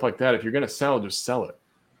just stuff like that. If you're going to sell, just sell it,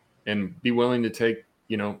 and be willing to take,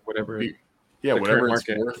 whatever it's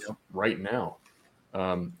worth right now.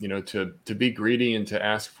 To be greedy and to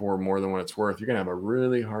ask for more than what it's worth, you're going to have a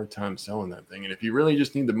really hard time selling that thing. And if you really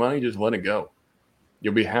just need the money, just let it go.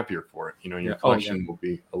 You'll be happier for it, and your collection will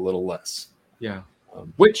be a little less. Yeah.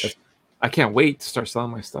 Which I can't wait to start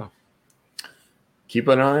selling my stuff. Keep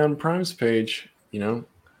an eye on Prime's page,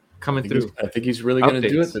 coming through. I think he's really going to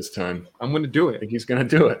do it this time. I'm going to do it. I think he's going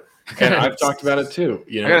to do it. And I've talked about it too.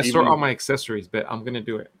 I got to sort all my accessories, but I'm going to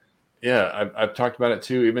do it. Yeah, I've talked about it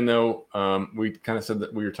too, even though we kind of said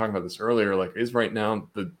that we were talking about this earlier. Like, is right now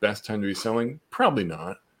the best time to be selling? Probably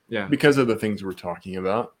not. Yeah. Because of the things we're talking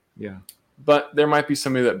about. Yeah. But there might be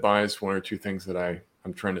somebody that buys one or two things that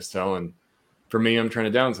I'm trying to sell. And for me, I'm trying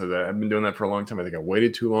to downside that. I've been doing that for a long time. I think I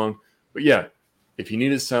waited too long. But yeah, if you need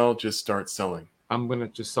to sell, just start selling. I'm going to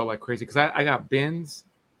just sell like crazy because I got bins,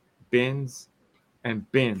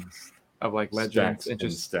 and bins of like legends Stacks and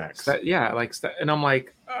just stacks. And I'm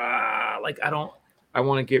like, I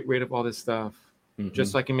want to get rid of all this stuff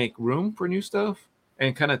just so I can make room for new stuff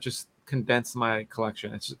and kind of just condense my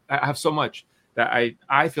collection. I have so much that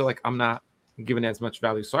I feel like I'm not giving it as much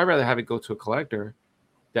value. So I'd rather have it go to a collector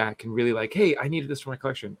that can really like, hey, I needed this for my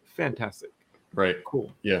collection. Fantastic. Right.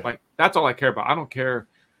 Cool. Yeah. Like that's all I care about. I don't care.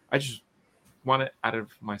 I just want it out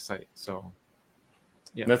of my sight. So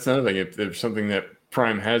yeah. That's another thing. If there's something that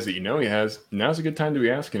Prime has that he has, now's a good time to be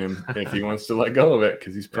asking him if he wants to let go of it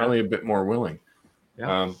because he's probably a bit more willing.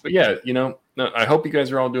 Yeah. But yeah, I hope you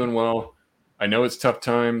guys are all doing well. I know it's tough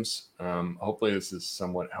times. Hopefully this is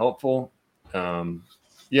somewhat helpful. And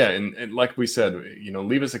like we said,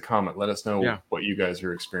 leave us a comment. Let us know what you guys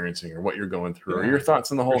are experiencing or what you're going through or your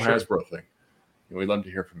thoughts on the whole Hasbro thing. We'd love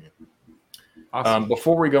to hear from you. Awesome.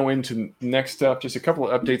 Before we go into next stuff, just a couple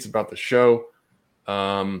of updates about the show.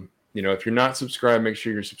 If you're not subscribed, make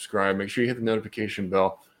sure you're subscribed. Make sure you hit the notification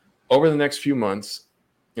bell. Over the next few months,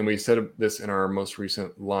 and we said this in our most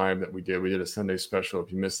recent live that we did a Sunday special.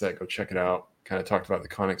 If you missed that, go check it out. Kind of talked about the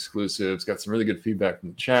con exclusives, got some really good feedback from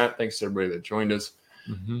the chat. Thanks to everybody that joined us.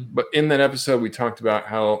 Mm-hmm. But in that episode, we talked about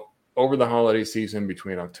how over the holiday season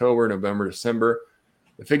between October, November, December,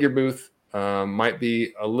 the figure booth might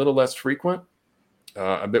be a little less frequent,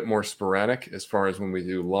 a bit more sporadic as far as when we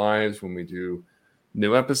do lives, when we do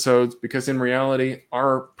new episodes, because in reality,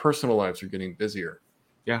 our personal lives are getting busier.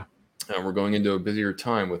 Yeah. We're going into a busier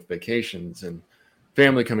time with vacations and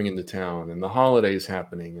family coming into town and the holidays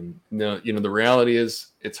happening. And, the reality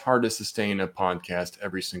is it's hard to sustain a podcast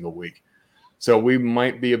every single week. So we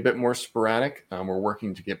might be a bit more sporadic. We're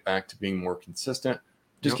working to get back to being more consistent.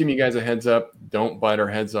 Just giving you guys a heads up. Don't bite our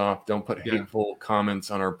heads off. Don't put hateful comments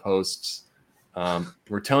on our posts.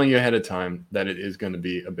 We're telling you ahead of time that it is going to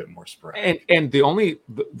be a bit more sporadic. And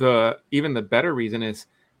the even the better reason is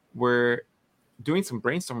we're doing some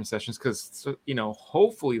brainstorming sessions because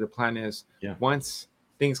hopefully the plan is once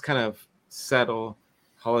things kind of settle,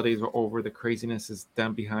 holidays are over, the craziness is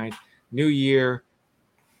done behind, new year,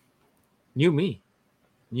 new me.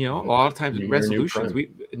 A lot of times resolutions,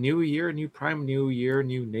 new year, new Prime, new year,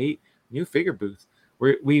 new Nate, new figure booth.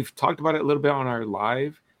 We've talked about it a little bit on our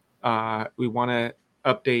live. We want to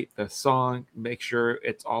update the song, make sure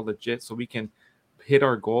it's all legit so we can hit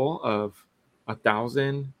our goal of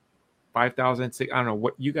 1,000, 5,000, I don't know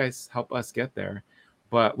what you guys help us get there,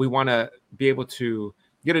 but we want to be able to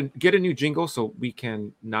get a new jingle so we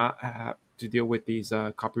can not have to deal with these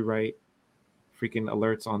copyright freaking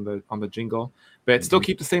alerts on the jingle, but still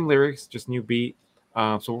keep the same lyrics, just new beat.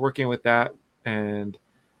 So we're working with that and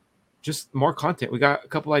just more content. We got a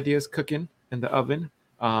couple ideas cooking in the oven,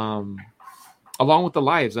 along with the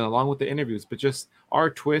lives and along with the interviews, but just our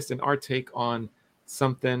twist and our take on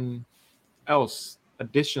something else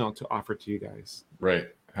additional to offer to you guys. Right.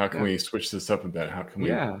 How can we switch this up a bit? How can we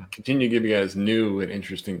continue to give you guys new and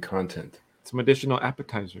interesting content? Some additional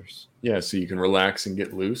appetizers. Yeah, so you can relax and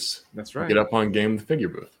get loose. That's right. Get up on game with the figure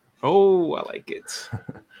booth. Oh, I like it.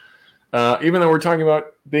 Even though we're talking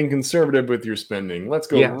about being conservative with your spending, let's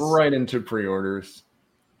go right into pre-orders.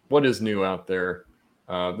 What is new out there?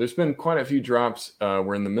 There's been quite a few drops.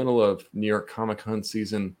 We're in the middle of New York Comic-Con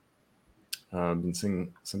season. Been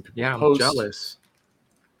seeing some people post. I'm jealous.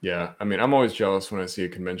 Yeah, I mean, I'm always jealous when I see a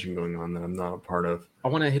convention going on that I'm not a part of. I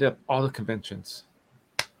want to hit up all the conventions.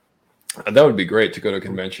 That would be great to go to a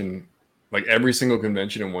convention, like every single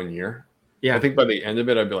convention in 1 year. Yeah. I think by the end of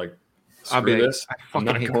it, I'd be like, screw this. I'm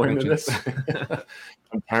not going to this.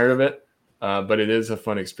 I'm tired of it. But it is a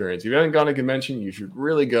fun experience. If you haven't gone to a convention, you should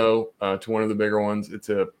really go to one of the bigger ones.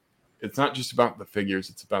 It's not just about the figures.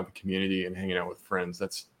 It's about the community and hanging out with friends.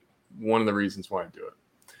 That's one of the reasons why I do it.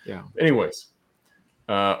 Yeah. Anyways,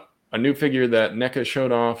 a new figure that NECA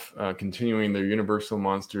showed off, continuing their Universal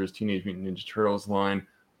Monsters Teenage Mutant Ninja Turtles line.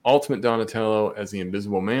 Ultimate Donatello as the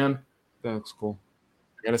Invisible Man. That looks cool.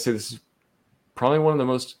 I gotta say, this is probably one of the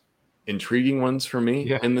most intriguing ones for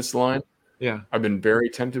me in this line. Yeah. I've been very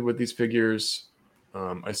tempted with these figures.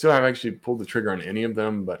 I still haven't actually pulled the trigger on any of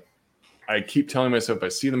them, but I keep telling myself if I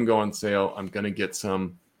see them go on sale, I'm going to get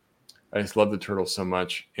some. I just love the turtles so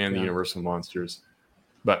much and the Universal Monsters.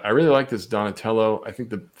 But I really like this Donatello. I think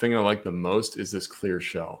the thing I like the most is this clear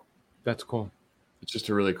shell. That's cool. It's just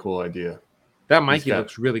a really cool idea. That Mikey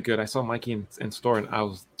looks really good. I saw Mikey in store, and I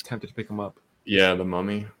was tempted to pick him up. Yeah, the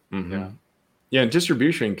Mummy. Mm-hmm. Yeah, and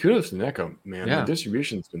distribution. Kudos to NECA, man. The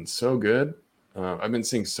distribution's been so good. I've been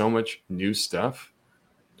seeing so much new stuff.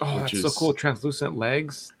 Oh, that's so cool! Translucent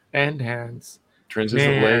legs and hands.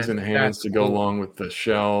 Translucent legs and hands to go along with the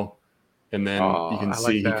shell, and then you can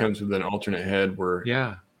see he comes with an alternate head where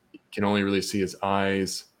you can only really see his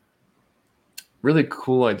eyes. Really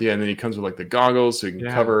cool idea. And then he comes with like the goggles so he can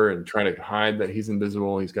cover and try to hide that he's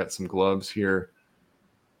invisible. He's got some gloves here.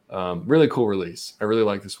 Really cool release. I really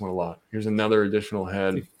like this one a lot. Here's another additional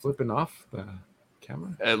head. Is he flipping off the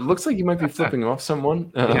camera? It looks like he might be flipping off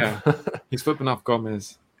someone. He's flipping off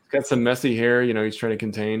Gomez. He's got some messy hair, he's trying to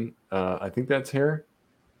contain. I think that's hair.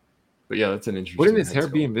 But yeah, that's an interesting. Wouldn't his hair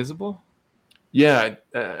be invisible? Yeah,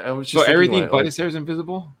 I was just so everything but his hair is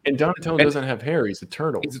invisible? And Donatello doesn't have hair. He's a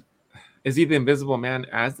turtle. Is he the Invisible Man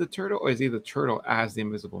as the turtle, or is he the turtle as the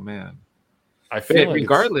Invisible Man? I feel like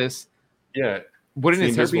regardless. Wouldn't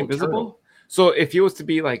his hair be invisible? Turtle. So if he was to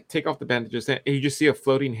be like, take off the bandages and you just see a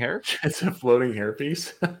floating hair? It's a floating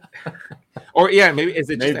hairpiece. Or maybe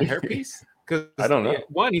is it just a hairpiece? Because I don't know.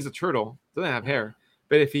 One, he's a turtle, doesn't have hair.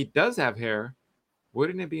 But if he does have hair,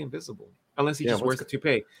 wouldn't it be invisible? Unless he just wears a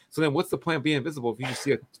toupee. So then what's the point of being invisible if you just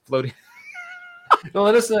see a floating? No,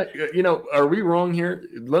 let us know. Are we wrong here?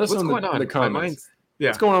 Let us know in the comments.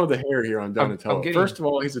 What's going on with the hair here on Donatello? First of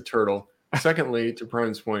all, he's a turtle. Secondly, to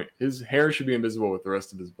Prime's point, his hair should be invisible with the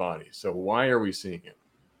rest of his body. So why are we seeing it?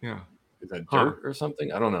 Yeah. Is that dirt or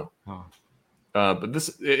something? I don't know. But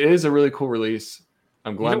it is a really cool release.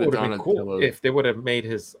 I'm glad that Donatello. Cool if they would have made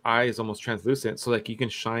his eyes almost translucent, so like you can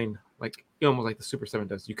shine almost like the Super 7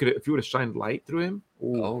 does. You could if you would have shined light through him.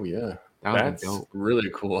 Oh yeah. That's a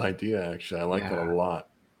really cool idea, actually. I like that a lot.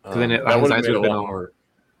 Then that would have made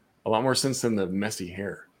a lot more sense than the messy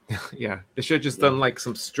hair. Yeah, they should have just done like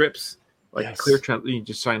some strips, like clear. You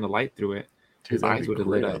just shine the light through it. His eyes would have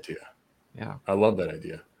lit up. Idea. Yeah, I love that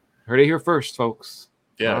idea. Heard it here first, folks.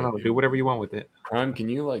 Yeah, I don't know. Do whatever you want with it. Prime, can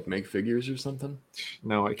you like make figures or something?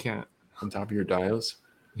 No, I can't. On top of your dials.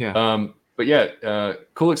 Yeah. But yeah,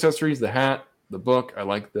 cool accessories. The hat. The book, I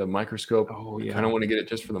like the microscope. Oh yeah, I kind of want to get it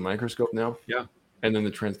just for the microscope now. Yeah, and then the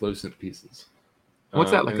translucent pieces.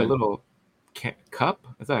 What's that like? A little cup?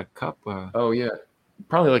 Is that a cup? Oh yeah,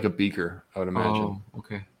 probably like a beaker. I would imagine. Oh,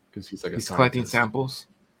 okay. Because he's like he's collecting samples.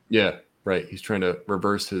 Yeah, right. He's trying to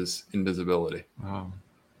reverse his invisibility. Oh,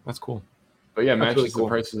 that's cool. But yeah, matches really cool.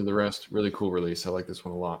 The prices of the rest. Really cool release. I like this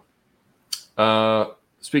one a lot.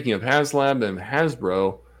 Speaking of HasLab and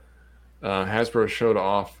Hasbro. Hasbro showed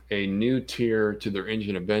off a new tier to their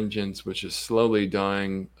Engine of Vengeance, which is slowly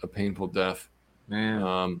dying a painful death.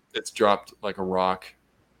 Man, it's dropped like a rock.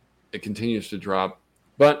 It continues to drop.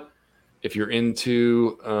 But if you're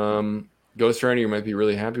into Ghost Rider, you might be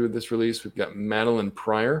really happy with this release. We've got Madeline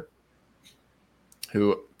Pryor,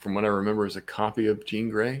 who, from what I remember, is a copy of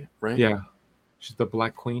Jean Grey, right? Yeah, she's the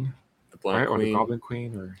Black Queen, Queen, or the Goblin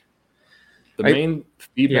Queen, or. The main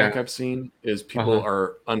feedback I've seen is people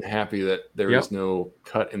are unhappy that there is no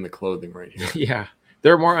cut in the clothing right here. Yeah.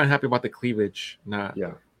 They're more unhappy about the cleavage not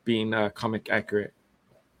being comic accurate.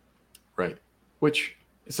 Right. Which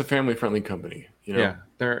is a family-friendly company. Yeah.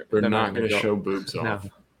 They're not going to show boobs off.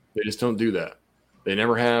 They just don't do that. They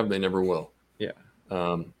never have. They never will. Yeah.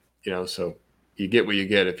 So you get what you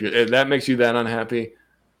get. If that makes you that unhappy,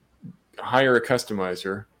 hire a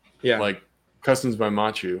customizer. Yeah. Like Customs by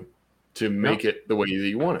Machu. To make it the way that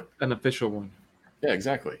you want it. An official one. Yeah,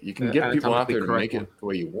 exactly. You can get people out there to make it the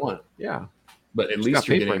way you want. Yeah. But at least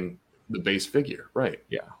you're getting the base figure. Right.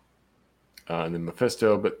 Yeah. And then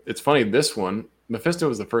Mephisto. But it's funny, this one, Mephisto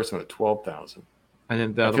was the first one at 12,000. And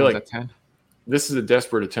then the other one's at 10? This is a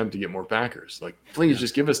desperate attempt to get more backers. Like, please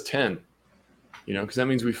just give us 10. Because that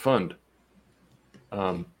means we fund.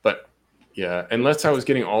 But, yeah, unless I was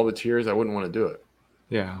getting all the tiers, I wouldn't want to do it.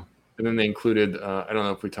 Yeah. And then they included, I don't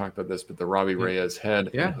know if we talked about this, but the Robbie Reyes head.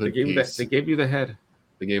 Yeah, they gave you the head.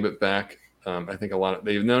 They gave it back. I think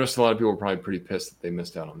they've noticed a lot of people were probably pretty pissed that they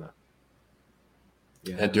missed out on that.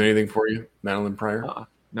 Yeah. Did that do anything for you, Madeline Pryor?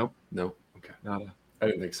 Nope. Nope. Okay. Nada. I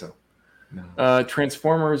didn't think so. No.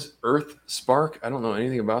 Transformers Earth Spark. I don't know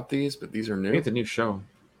anything about these, but these are new. It's a new show.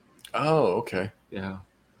 Oh, okay. Yeah.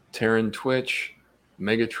 Terran Twitch,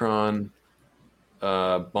 Megatron,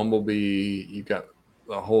 Bumblebee. You got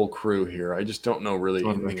a whole crew here. I just don't know really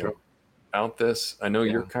anything about this. I know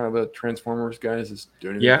you're kind of a Transformers guy. Is this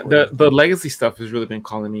doing anything? Yeah, the legacy stuff has really been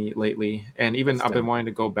calling me lately, and even I've been wanting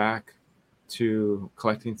to go back to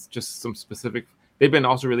collecting just some specific. They've been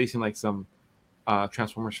also releasing like some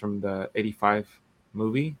Transformers from the '85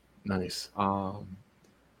 movie. Nice.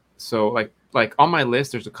 So like like on my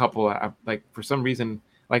list, there's a couple. Like for some reason,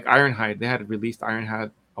 like Ironhide, they had released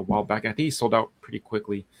Ironhide a while back. I think he sold out pretty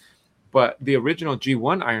quickly. But the original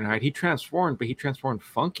G1 Ironhide, he transformed, but he transformed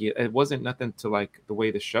funky. It wasn't nothing to like the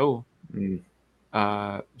way the show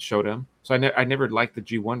showed him. So I never liked the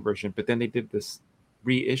G1 version. But then they did this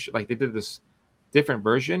reissue, like they did this different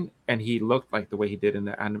version, and he looked like the way he did in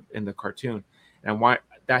the cartoon. And why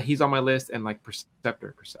that he's on my list, and like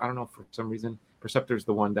Perceptor. I don't know, for some reason Perceptor is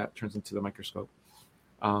the one that turns into the microscope.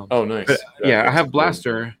 Oh, nice. Yeah, I have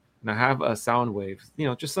Blaster and I have a Soundwave. You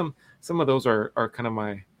know, just some of those are kind of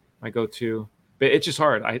my go-to. But it's just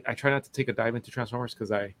hard. I try not to take a dive into Transformers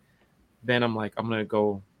because I'm like, I'm gonna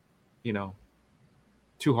go, you know,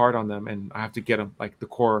 too hard on them, and I have to get them like the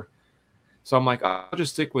core. So I'm like, I'll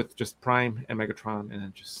just stick with just Prime and Megatron, and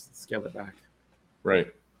then just scale it back.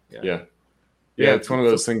 Right. Yeah. It's one of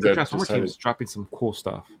those things that Transformers team is dropping some cool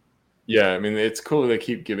stuff. Yeah, I mean, it's cool that they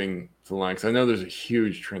keep giving the line, because I know there's a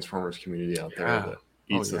huge Transformers community out there that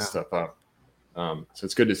eats this stuff up. So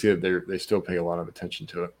it's good to see that they still pay a lot of attention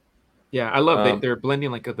to it. Yeah, I love they're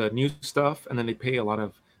blending like the new stuff, and then they pay a lot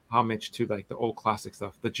of homage to like the old classic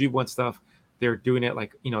stuff. The G1 stuff, they're doing it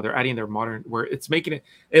like, you know, they're adding their modern, where it's making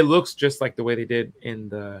it looks just like the way they did in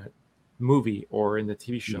the movie or in the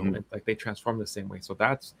TV show. And, like they transform the same way. So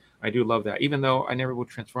I do love that. Even though I never would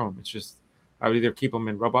transform them, it's just I would either keep him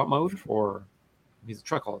in robot mode or he's a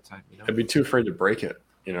truck all the time. You know, I'd be too afraid to break it.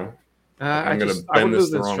 You know, I'm going to bend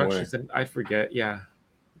this the wrong way, and I forget. Yeah.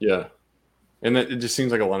 And that it just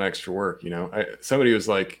seems like a lot of extra work, you know. Somebody was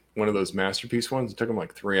like one of those Masterpiece ones. It took them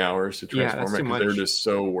like 3 hours to transform it because they were just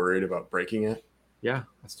so worried about breaking it. Yeah,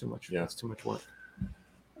 that's too much. Yeah, that's too much work.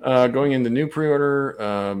 Going into new pre-order,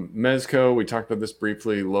 Mezco. We talked about this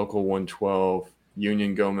briefly. Local 112,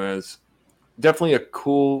 Union Gomez. Definitely a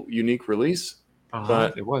cool, unique release.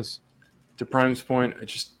 But it was. To Prime's point,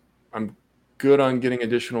 I'm good on getting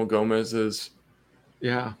additional Gomez's.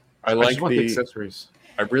 Yeah, I like the accessories.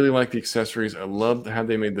 I really like the accessories. I love how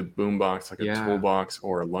they made the boombox like a toolbox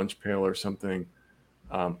or a lunch pail or something.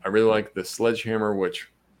 I really like the sledgehammer,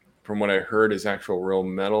 which, from what I heard, is actual real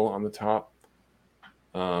metal on the top.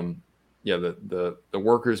 The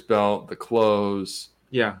worker's belt, the clothes.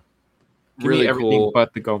 Yeah, give really me everything cool.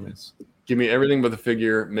 But the Gomez. Give me everything but the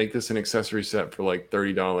figure. Make this an accessory set for like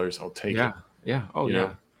 $30. I'll take it. Yeah. Oh, you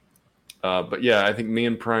know? But yeah, I think me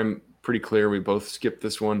and Prime pretty clear. We both skipped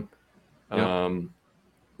this one. Yep.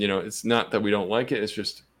 You know, it's not that we don't like it. It's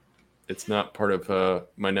just, it's not part of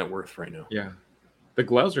my net worth right now. Yeah. The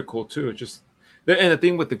gloves are cool too. It's just, and the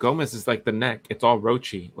thing with the Gomez is like the neck, it's all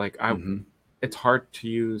roachy. Like it's hard to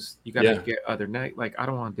use. You got to get other neck. Like, I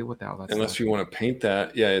don't want to deal with that. Unless you want to paint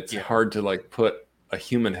that. Yeah. It's hard to like put a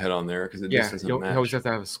human head on there because it just doesn't match. You always have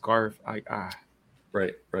to have a scarf.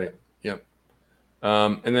 Right. Yep.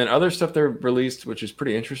 And then other stuff they released, which is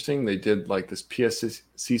pretty interesting. They did like this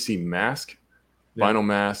PSCC mask. Vinyl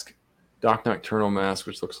mask, Doc Nocturnal mask,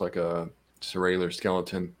 which looks like a regular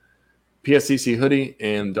skeleton, PSCC hoodie,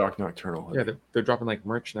 and Doc Nocturnal hoodie. Yeah, they're dropping like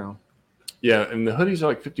merch now. Yeah, and the hoodies are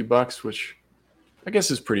like $50, which I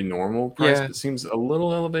guess is pretty normal price. But it seems a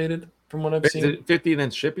little elevated from what I've seen. Is it 50 and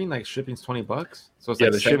then shipping? Like shipping's $20, so it's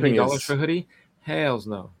like the shipping $70 for a hoodie. Hells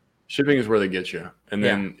no. Shipping is where they get you, and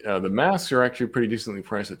then the masks are actually pretty decently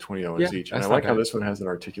priced at $20 each. And I like how this one has an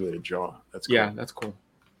articulated jaw. That's cool. Yeah, that's cool.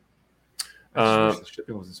 The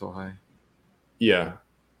shipping wasn't so high. Yeah.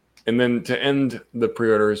 And then to end the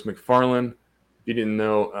pre-orders, McFarlane, if you didn't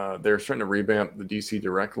know, they're starting to revamp the DC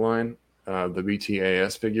Direct line, the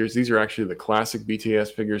BTAS figures. These are actually the classic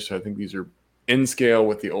BTAS figures, so I think these are in scale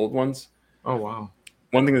with the old ones. Oh, wow.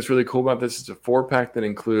 One thing that's really cool about this is a 4-pack that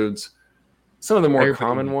includes some of the more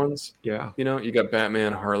common ones. Yeah. You know, you got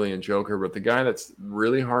Batman, Harley, and Joker, but the guy that's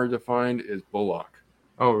really hard to find is Bullock.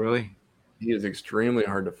 Oh, really? He is extremely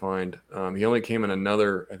hard to find. He only came in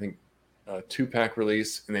another, I think, 2-pack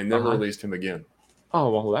release, and they never released him again. Oh,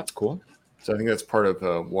 well, that's cool. So I think that's part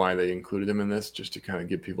of why they included him in this, just to kind of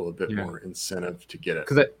give people a bit more incentive to get it.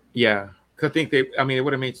 Because I think it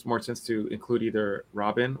would have made more sense to include either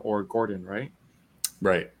Robin or Gordon, right?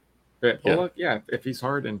 Right. But Bullock, if he's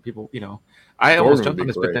hard and people, you know, I almost jumped on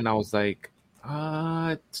this, but then I was like,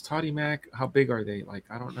 it's Toddy Mac. How big are they? Like,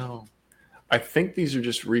 I don't know. I think these are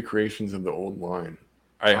just recreations of the old line.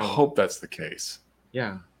 I hope that's the case.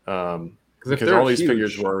 Yeah. Because all these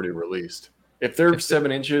figures were already released. If they're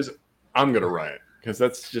 7 inches, I'm gonna riot because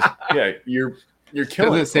that's just you're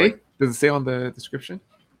killing. Does it say? Does it say on the description?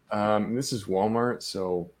 This is Walmart,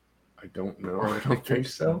 so I don't know. I don't think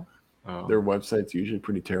so. Oh. Their website's usually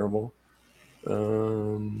pretty terrible.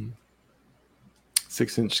 6-inch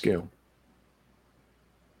scale.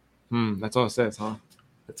 That's all it says, huh?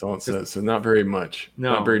 That's all it says. So not very much.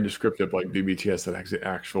 No. Not very descriptive like BBTS that has the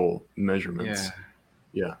actual measurements.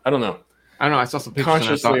 Yeah. I don't know. I don't know. I saw some pictures.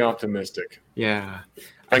 Cautiously optimistic. Yeah. If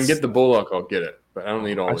I can get the Bullock, I'll get it. But I don't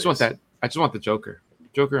need all I just want that. I just want the Joker.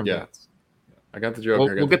 Joker and bats. I got the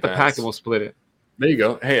Joker. We'll get the pack and we'll split it. There you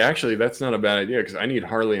go. Hey, actually, that's not a bad idea because I need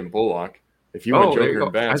Harley and Bullock. If you want Joker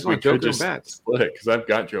and bats, we could just split it because I've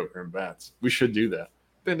got Joker and bats. We should do that.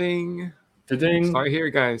 Ding. Ding. Sorry here,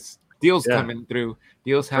 guys. Deals coming through.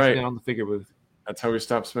 Deals happening on the figure booth. That's how we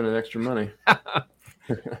stop spending extra money.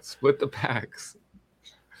 Split the packs.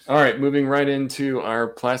 All right, moving right into our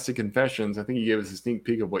plastic confessions. I think you gave us a sneak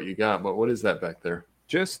peek of what you got, but what is that back there?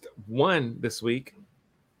 Just one this week.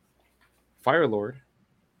 Firelord.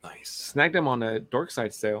 Nice. Snagged him on a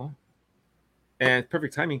Dorkside sale. And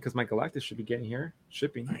perfect timing because my Galactus should be getting here.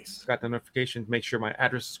 Shipping. Nice. Got the notification to make sure my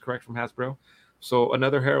address is correct from Hasbro. So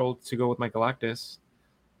another Herald to go with my Galactus.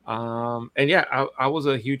 And yeah, I was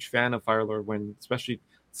a huge fan of Firelord when, especially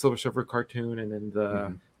Silver Surfer cartoon and then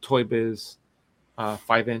the Toy Biz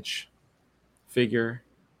 5-inch figure.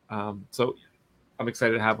 So I'm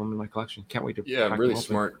excited to have them in my collection. Can't wait to. Yeah, really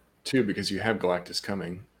smart too because you have Galactus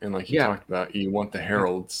coming, and like you talked about, you want the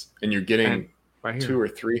Heralds, and you're getting right 2 or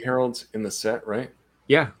 3 Heralds in the set, right?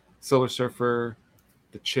 Yeah, Silver Surfer,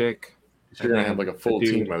 the chick. So you're gonna have like a full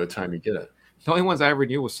team by the time you get it. The only ones I ever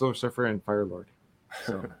knew was Silver Surfer and Firelord.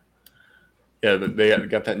 So. Yeah, they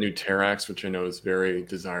got that new Terrax, which I know is very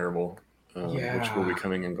desirable, which will be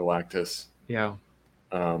coming in Galactus. Yeah.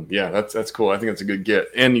 That's cool. I think that's a good get.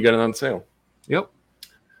 And you got it on sale. Yep.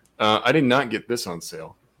 I did not get this on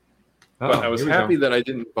sale. But I was happy that I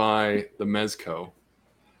didn't buy the Mezco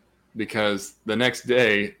because the next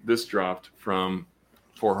day this dropped from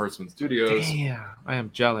Four Horsemen Studios. Damn, I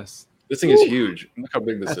am jealous. This thing is huge. Look how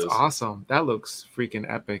big this is. That's awesome. That looks freaking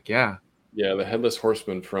epic. Yeah. Yeah, the Headless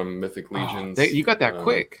Horseman from Mythic Legions. You got that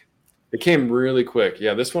quick. It came really quick.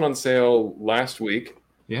 Yeah, this one on sale last week.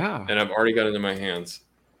 Yeah. And I've already got it in my hands.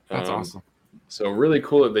 That's awesome. So really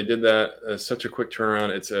cool that they did that. Such a quick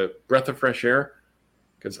turnaround. It's a breath of fresh air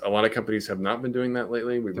because a lot of companies have not been doing that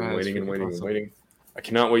lately. We've been waiting and waiting. I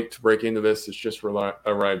cannot wait to break into this. It's just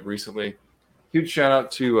arrived recently. Huge shout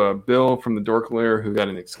out to Bill from the Dork Lair who got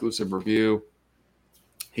an exclusive review.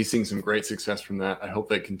 He's seeing some great success from that. I hope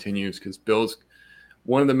that continues because Bill's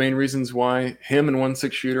one of the main reasons why him and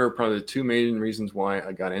 1/6 Shooter are probably the 2 main reasons why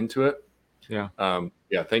I got into it. Yeah.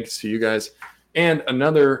 Thanks to you guys. And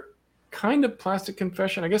another kind of plastic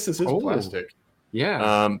confession. I guess this is plastic.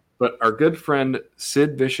 Yeah. But our good friend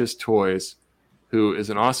Sid Vicious Toys, who is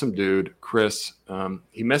an awesome dude, Chris,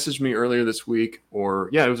 he messaged me earlier this week, it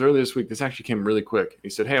was earlier this week. This actually came really quick. He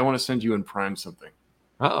said, "Hey, I want to send you and Prime something."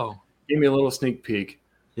 Uh-oh. Gave me a little sneak peek.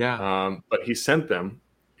 Yeah. But he sent them,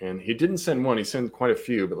 and he didn't send one. He sent quite a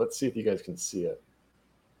few, but let's see if you guys can see it.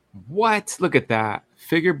 What? Look at that.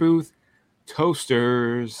 Figure booth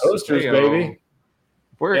toasters. Toasters, baby.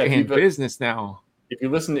 We're in business now. If you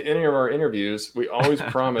listen to any of our interviews, we always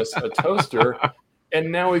promise a toaster, and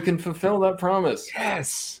now we can fulfill that promise.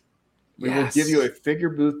 Yes. We will give you a Figure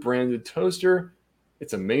Booth branded toaster.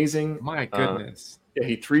 It's amazing. My goodness.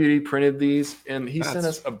 He 3D printed these, and he sent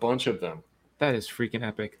us a bunch of them. That is freaking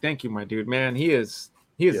epic. Thank you, my dude. Man, he is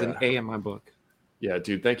an A in my book. Yeah,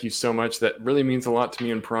 dude, thank you so much. That really means a lot to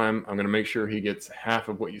me in Prime. I'm going to make sure he gets half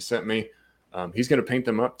of what you sent me. He's going to paint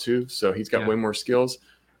them up too, so he's got way more skills.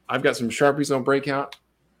 I've got some Sharpies on Breakout,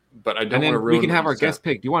 but I don't want to ruin. We can have our guest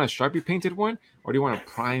pick. Do you want a Sharpie painted one, or do you want a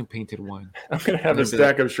Prime painted one? I'm going to have a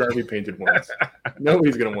stack of Sharpie painted ones.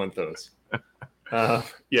 Nobody's going to want those. So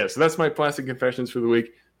that's my plastic confessions for the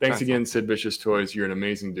week. Thanks again, Sid Vicious Toys. You're an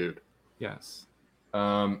amazing dude. Yes.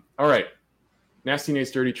 All right. Nasty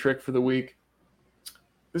Nate's Dirty Trick for the week.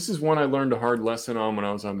 This is one I learned a hard lesson on when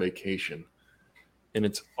I was on vacation. And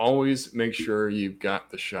it's always make sure you've got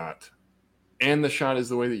the shot. And the shot is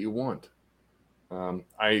the way that you want.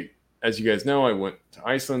 As you guys know, I went to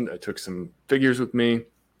Iceland. I took some figures with me.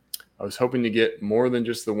 I was hoping to get more than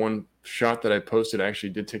just the one shot that I posted. I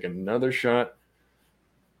actually did take another shot.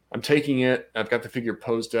 I'm taking it. I've got the figure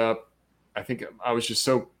posed up. I think I was just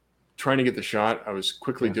so trying to get the shot. I was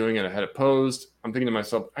quickly doing it. I had it posed. I'm thinking to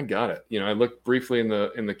myself, I got it. I looked briefly in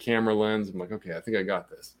the camera lens. I'm like, okay, I think I got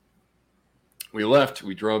this. We left.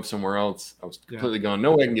 We drove somewhere else. I was completely gone.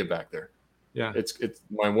 No way I can get back there. Yeah. It's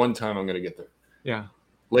my one time I'm going to get there. Yeah.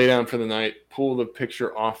 Lay down for the night, pull the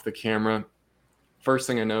picture off the camera. First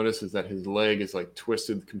thing I notice is that his leg is like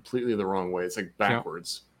twisted completely the wrong way. It's like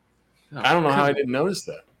backwards. Yeah. I don't know how I didn't notice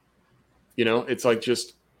that. It's like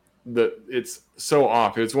just it's so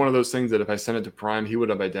off. It's one of those things that if I sent it to Prime, he would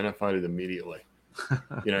have identified it immediately.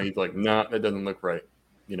 He'd like, nah, that doesn't look right.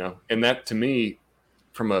 And that to me,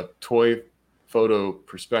 from a toy photo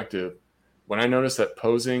perspective, when I notice that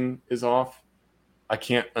posing is off, I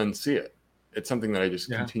can't unsee it. It's something that I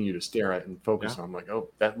just continue to stare at and focus on. I'm like, oh,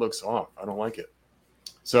 that looks off. I don't like it.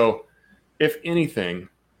 So if anything,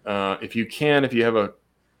 if you have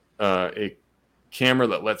a camera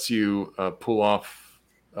that lets you pull off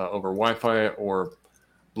over Wi-Fi or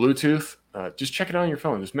Bluetooth, just check it out on your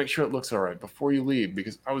phone. Just make sure it looks all right before you leave,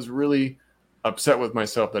 because I was really upset with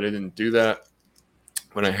myself that I didn't do that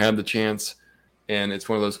when I had the chance. And it's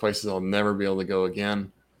one of those places I'll never be able to go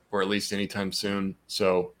again, or at least anytime soon.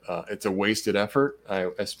 So it's a wasted effort.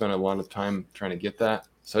 I spent a lot of time trying to get that.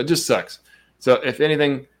 So it just sucks. So if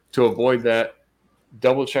anything, to avoid that,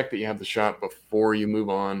 double check that you have the shot before you move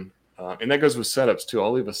on. And that goes with setups too.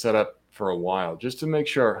 I'll leave a setup for a while just to make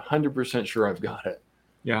sure, 100% sure I've got it.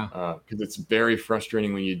 Yeah. Because it's very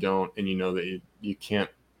frustrating when you don't, and you know that you can't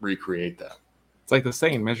recreate that. It's like the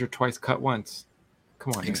saying, measure twice, cut once.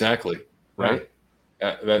 Come on. Exactly. Right?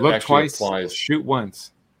 That look actually twice, applies. shoot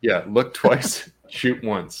once. Yeah, look twice, shoot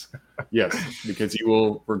once. Yes, because you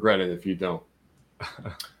will regret it if you don't.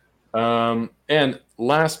 And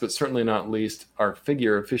last but certainly not least, our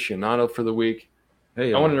figure aficionado for the week.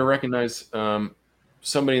 Hey, I wanted to recognize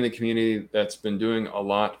somebody in the community that's been doing a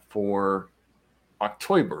lot for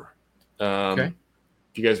October. If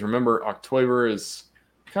you guys remember, October is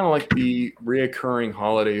kind of like the reoccurring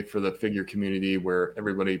holiday for the figure community where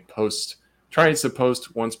everybody tries to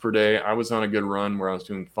post once per day. I was on a good run where I was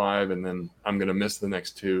doing 5, and then I'm going to miss the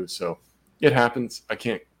next 2. So it happens. I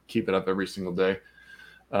can't keep it up every single day.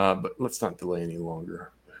 But let's not delay any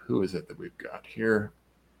longer. Who is it that we've got here?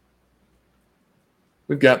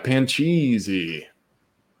 We've got Pancheesy.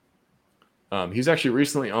 He's actually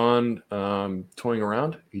recently on Toying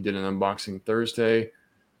Around. He did an unboxing Thursday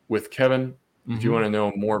with Kevin. Mm-hmm. If you want to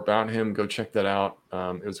know more about him, go check that out.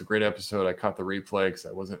 It was a great episode. I caught the replay because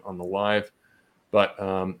I wasn't on the live. But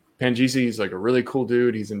Pangeezy is like a really cool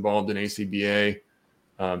dude. He's involved in ACBA.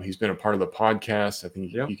 He's been a part of the podcast. I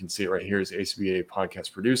think you can see it right here as ACBA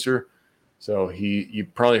podcast producer. So you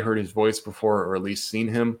probably heard his voice before, or at least seen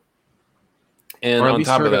him. And or at on least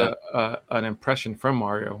top heard of that, an impression from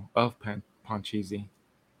Mario of Pancheesy.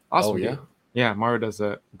 Awesome. Oh, yeah? Yeah, Mario does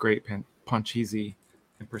a great Pancheesy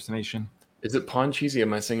impersonation. Is it Pancheesy?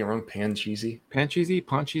 Am I saying it wrong? Pancheesy? Pancheesy?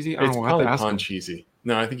 It's probably Pancheesy.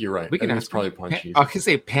 No, I think you're right. We can ask. It's probably Pancheesy. I can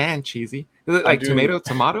say Pancheesy. Is it like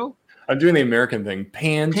tomato? I'm doing the American thing.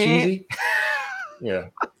 Pancheesy? Yeah.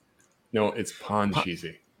 No, it's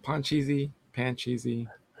Pancheesy. Pancheesy.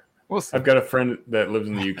 We'll see. I've got a friend that lives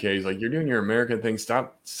in the UK. He's like, you're doing your American thing.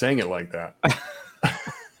 Stop saying it like that.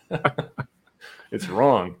 It's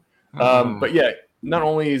wrong. But yeah, not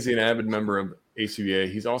only is he an avid member of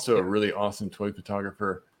ACBA, he's also a really awesome toy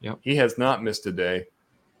photographer. Yep. He has not missed a day.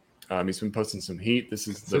 He's been posting some heat. This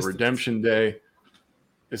is the Redemption Day.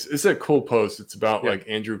 It's a cool post. It's about like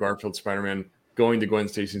Andrew Garfield Spider-Man going to Gwen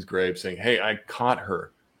Stacy's grave saying, hey, I caught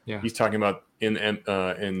her. Yeah. He's talking about in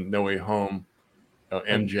No Way Home,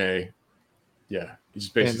 MJ. Yeah. He's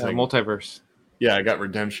just basically saying, multiverse. Yeah, I got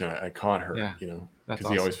redemption. I caught her, Yeah. because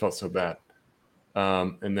he always felt so bad.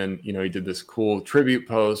 And then, he did this cool tribute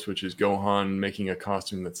post, which is Gohan making a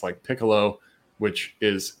costume that's like Piccolo, which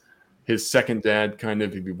is his second dad, kind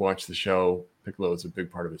of. If you watch the show, Piccolo is a big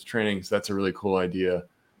part of his training. So that's a really cool idea.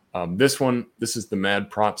 This is the Mad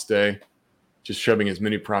Props Day, just shoving as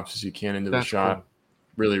many props as you can into the shot. Cool.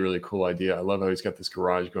 Really, really cool idea. I love how he's got this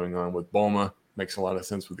garage going on with Bulma. Makes a lot of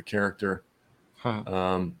sense with the character. Huh.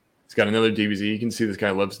 He's got another DBZ. You can see this guy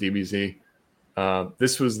loves DBZ.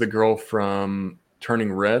 This was the girl from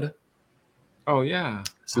Turning Red. Oh, yeah.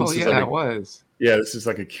 That was. Yeah, this is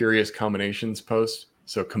like a curious combinations post.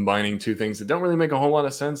 So combining two things that don't really make a whole lot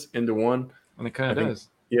of sense into one. And it kind of does.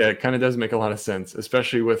 Yeah, it kind of does make a lot of sense,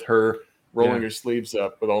 especially with her rolling her sleeves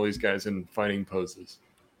up with all these guys in fighting poses.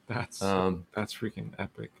 That's freaking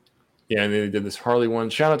epic. Yeah, and they did this Harley one.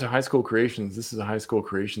 Shout out to High School Creations. This is a High School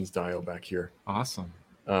Creations dial back here. Awesome.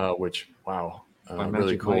 Which, wow,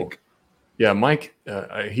 really cool. Mike. Yeah, Mike,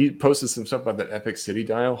 he posted some stuff about that Epic City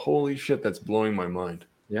dial. Holy shit, that's blowing my mind.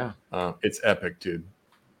 Yeah. It's epic, dude.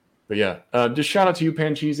 But yeah, just shout out to you,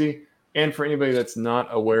 Pancheesy. And for anybody that's not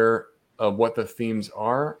aware of what the themes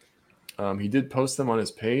are, he did post them on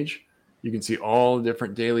his page. You can see all the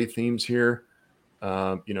different daily themes here.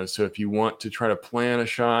 So if you want to try to plan a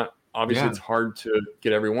shot, obviously it's hard to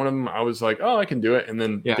get every one of them. I was like, oh, I can do it. And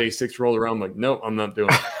then day 6 rolled around. I'm like, nope, I'm not doing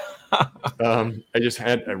it.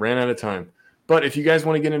 I ran out of time. But if you guys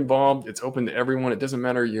want to get involved, it's open to everyone. It doesn't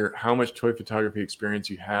matter how much toy photography experience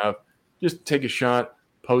you have. Just take a shot,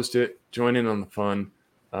 post it, join in on the fun.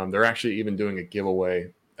 They're actually even doing a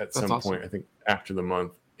giveaway at some point. I think after the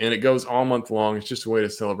month. And it goes all month long. It's just a way to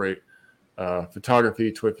celebrate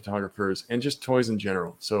photography, toy photographers, and just toys in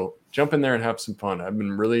general. So jump in there and have some fun. I've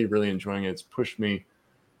been really, really enjoying it. It's pushed me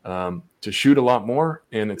to shoot a lot more.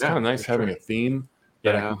 And it's kind of nice having a theme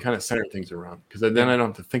that I can kind of center things around, because then I don't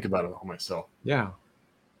have to think about it all myself. Yeah.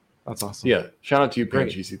 That's awesome. Yeah. Shout out to you,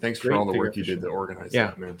 PanGC. Thanks for all the work you did to organize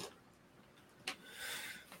that, man.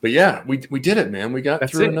 But yeah, we did it, man. We got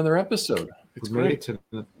through another episode. It's great.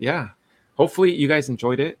 Hopefully you guys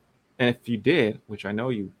enjoyed it. And if you did, which I know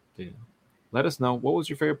you did, let us know. What was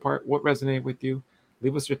your favorite part? What resonated with you?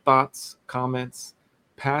 Leave us your thoughts, comments,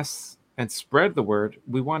 pass and spread the word.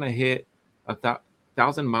 We want to hit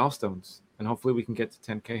 1,000 milestones, and hopefully we can get to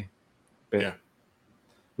 10K. But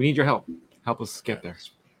we need your help. Help us get there.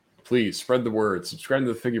 Please spread the word. Subscribe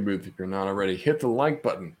to the Figure Booth if you're not already. Hit the like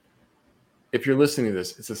button. If you're listening to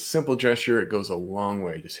this, it's a simple gesture. It goes a long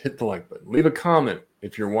way. Just hit the like button. Leave a comment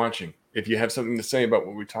if you're watching. If you have something to say about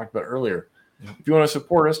what we talked about earlier. If you want to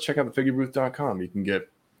support us, check out thefigurebooth.com. You can get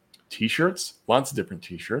t-shirts, lots of different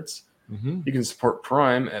t-shirts. You can support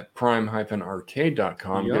Prime at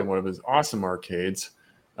prime-arcade.com. Get one of his awesome arcades.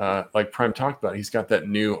 Like Prime talked about, he's got that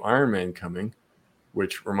new Iron Man coming,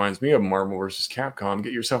 which reminds me of Marvel vs. Capcom.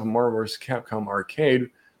 Get yourself a Marvel vs. Capcom arcade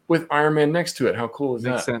with Iron Man next to it. How cool is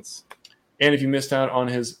that? Makes sense. And if you missed out on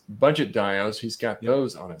his budget dios, he's got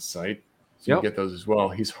those on his site. So you can get those as well.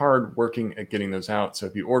 He's hard working at getting those out. So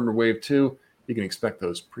if you order Wave 2, you can expect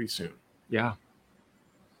those pretty soon. Yeah.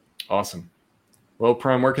 Awesome. Well,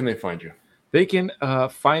 Prime, where can they find you? They can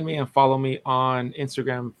find me and follow me on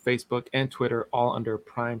Instagram, Facebook, and Twitter, all under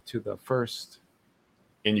Prime to the First.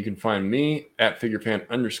 And you can find me at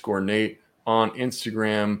figurefan_Nate on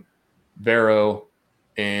Instagram, Vero,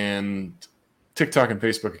 and TikTok and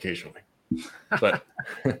Facebook occasionally. But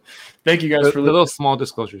thank you guys for the little small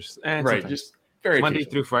disclosures. And right, just very Monday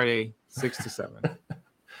through Friday, 6 to 7.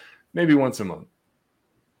 Maybe once a month.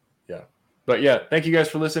 Yeah. But yeah, thank you guys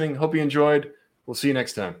for listening. Hope you enjoyed. We'll see you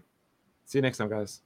next time. See you next time, guys.